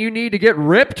 Everything you need to get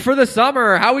ripped for the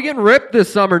summer. How we getting ripped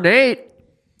this summer, Nate?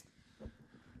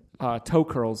 Toe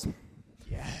curls.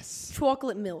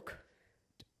 Chocolate milk.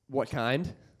 What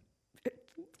kind?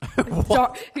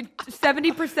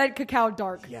 70% cacao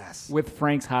dark. Yes. With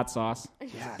Frank's hot sauce.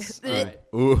 Yes. All right.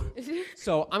 Ooh.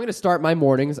 So I'm going to start my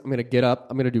mornings. I'm going to get up.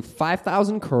 I'm going to do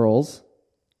 5,000 curls.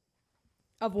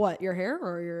 Of what? Your hair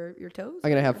or your toes? I'm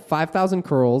going to have 5,000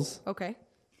 curls. Okay.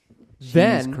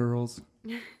 Then Cheese curls.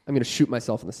 I'm going to shoot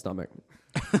myself in the stomach.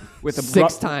 With a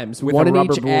 6 times. with One a in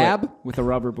rubber each bullet. ab. With a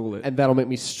rubber bullet. And that'll make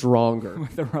me stronger.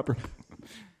 With a rubber.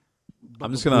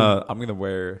 I'm gonna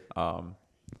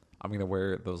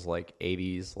wear those like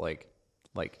 80s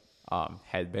like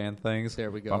headband things.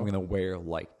 There we go. But I'm gonna wear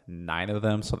like 9 of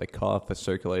them so they cut off the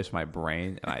circulation of my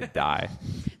brain and I die.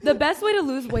 The best way to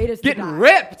lose weight is to Getting die.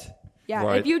 ripped. Yeah,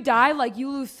 Right. if you die, like you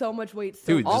lose so much weight.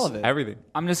 So Dude, all just of it. everything.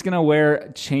 I'm just going to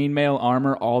wear chainmail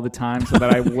armor all the time so that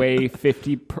I weigh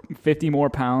 50 more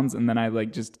pounds and then I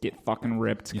like just get fucking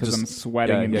ripped because I'm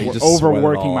sweating and you just sweat it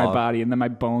overworking all my off. body and then my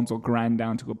bones will grind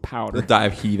down to a powder. The die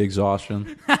of heat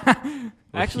exhaustion.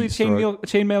 Actually, heat stroke.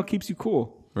 chainmail keeps you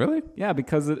cool. Really? Yeah,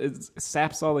 because it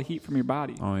saps all the heat from your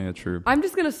body. Oh yeah, true. I'm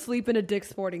just gonna sleep in a Dick's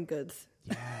Sporting Goods.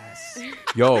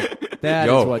 Yo, That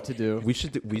is what to do. We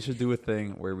should do a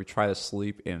thing where we try to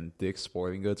sleep in Dick's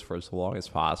Sporting Goods for as long as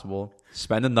possible.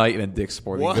 Spend a night in a Dick's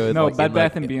Sporting Goods. No, like, Bed in,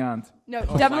 Bath like, and Beyond. No,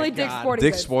 definitely Dick's Sporting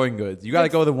Dick's Goods. Sporting Goods. You got to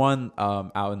go to the one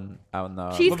out in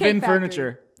Cheesecake Levin Factory.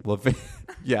 Furniture. Levin.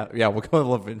 yeah, we'll go to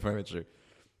Levin Furniture.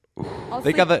 I'll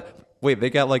They sleep- got the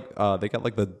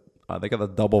they got the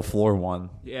double floor one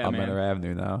Yeah, on man. Manor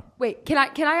Avenue now. Wait, can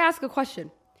I ask a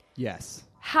question? Yes.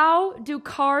 How do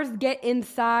cars get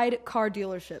inside car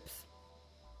dealerships?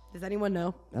 Does anyone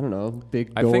know? I don't know.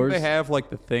 Big I doors. think they have like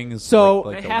the things. So-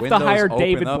 like They the have to windows hire open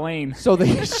David up. Blaine. So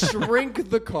they shrink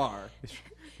the car.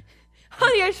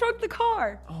 Honey, I shrunk the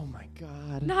car. Oh my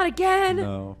god. Not again.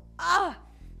 No.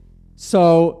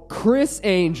 So Chris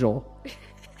Angel.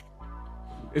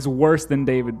 Is worse than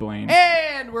David Blaine.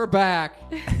 And we're back.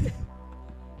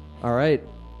 All right.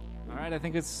 All right, I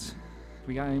think it's...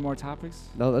 We got any more topics?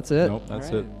 No, that's it. Nope. That's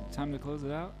All right, it. Time to close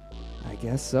it out. I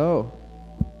guess so.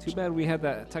 Too bad we had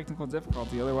that technical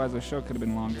difficulty. Otherwise, the show could have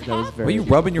been longer. That was very. What are you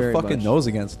rubbing your very fucking much. nose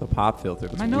against the pop filter?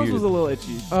 It's My nose weird. was a little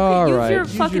itchy. All Use right. your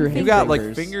Use fucking your fingers. You got like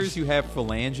fingers. fingers. You have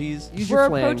phalanges. Use We're your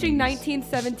approaching phalanges.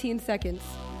 1917 seconds.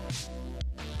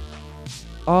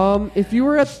 If you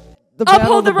were at the Battle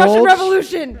Uphold of the Russian Bulge,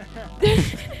 Revolution.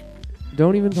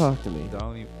 Don't even talk to me.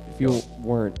 Don't even. If you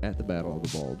weren't at the Battle of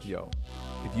the Bulge. Yo,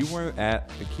 if you weren't at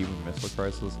the Cuban Missile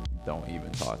Crisis, don't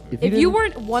even talk to me. If you didn't-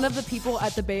 weren't one of the people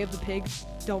at the Bay of the Pigs,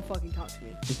 don't fucking talk to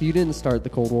me. If you didn't start the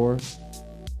Cold War,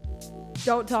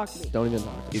 Don't talk to me. don't even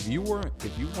talk to me. If you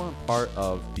weren't part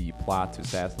of the plot to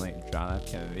assassinate John F.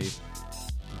 Kennedy,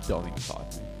 don't even talk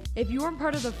to me. If you weren't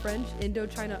part of the French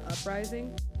Indochina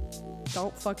uprising,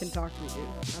 don't fucking talk to me, dude.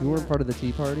 If you weren't part of the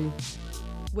Tea Party,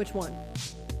 Which one?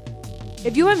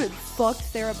 If you haven't fucked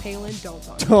Sarah Palin, don't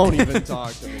talk. Don't even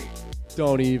talk to me.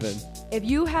 Don't even. If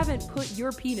you haven't put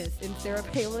your penis in Sarah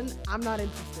Palin, I'm not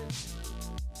interested.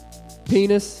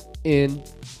 Penis in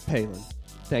Palin.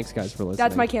 Thanks, guys, for listening.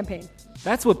 That's my campaign.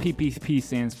 That's what PPP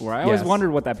stands for. I always Yes. wondered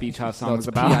what that Beach House song No, was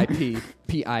it's about.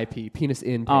 PIP. Penis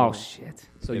in Palin. Oh, shit.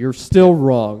 So you're still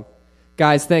wrong.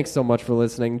 Guys, thanks so much for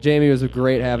listening. Jamie, it was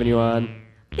great having you on.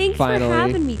 Thanks Finally. for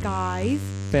having me, guys.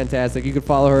 Fantastic. You can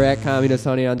follow her at Communist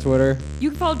Honey on Twitter. You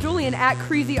can follow Julian at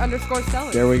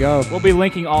Creasy_Stellar. There we go. We'll be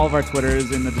linking all of our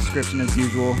Twitters in the description as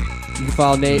usual. You can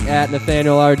follow Nate at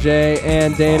Nathaniel RJ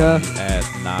and Dana. At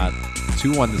not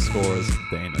 2 underscores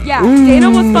Dana. Yeah, Dana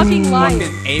was fucking lying.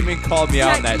 Fucking Eamon called me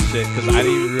out on that shit because I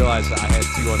didn't even realize that I had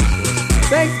 2 underscores.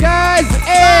 Thanks, guys.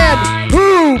 And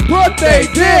who put their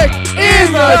dick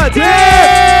in the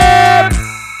dip?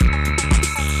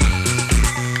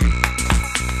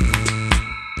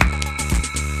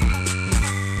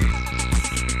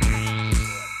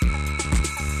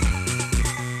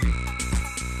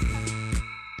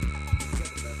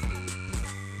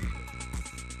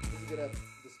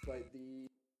 Despite the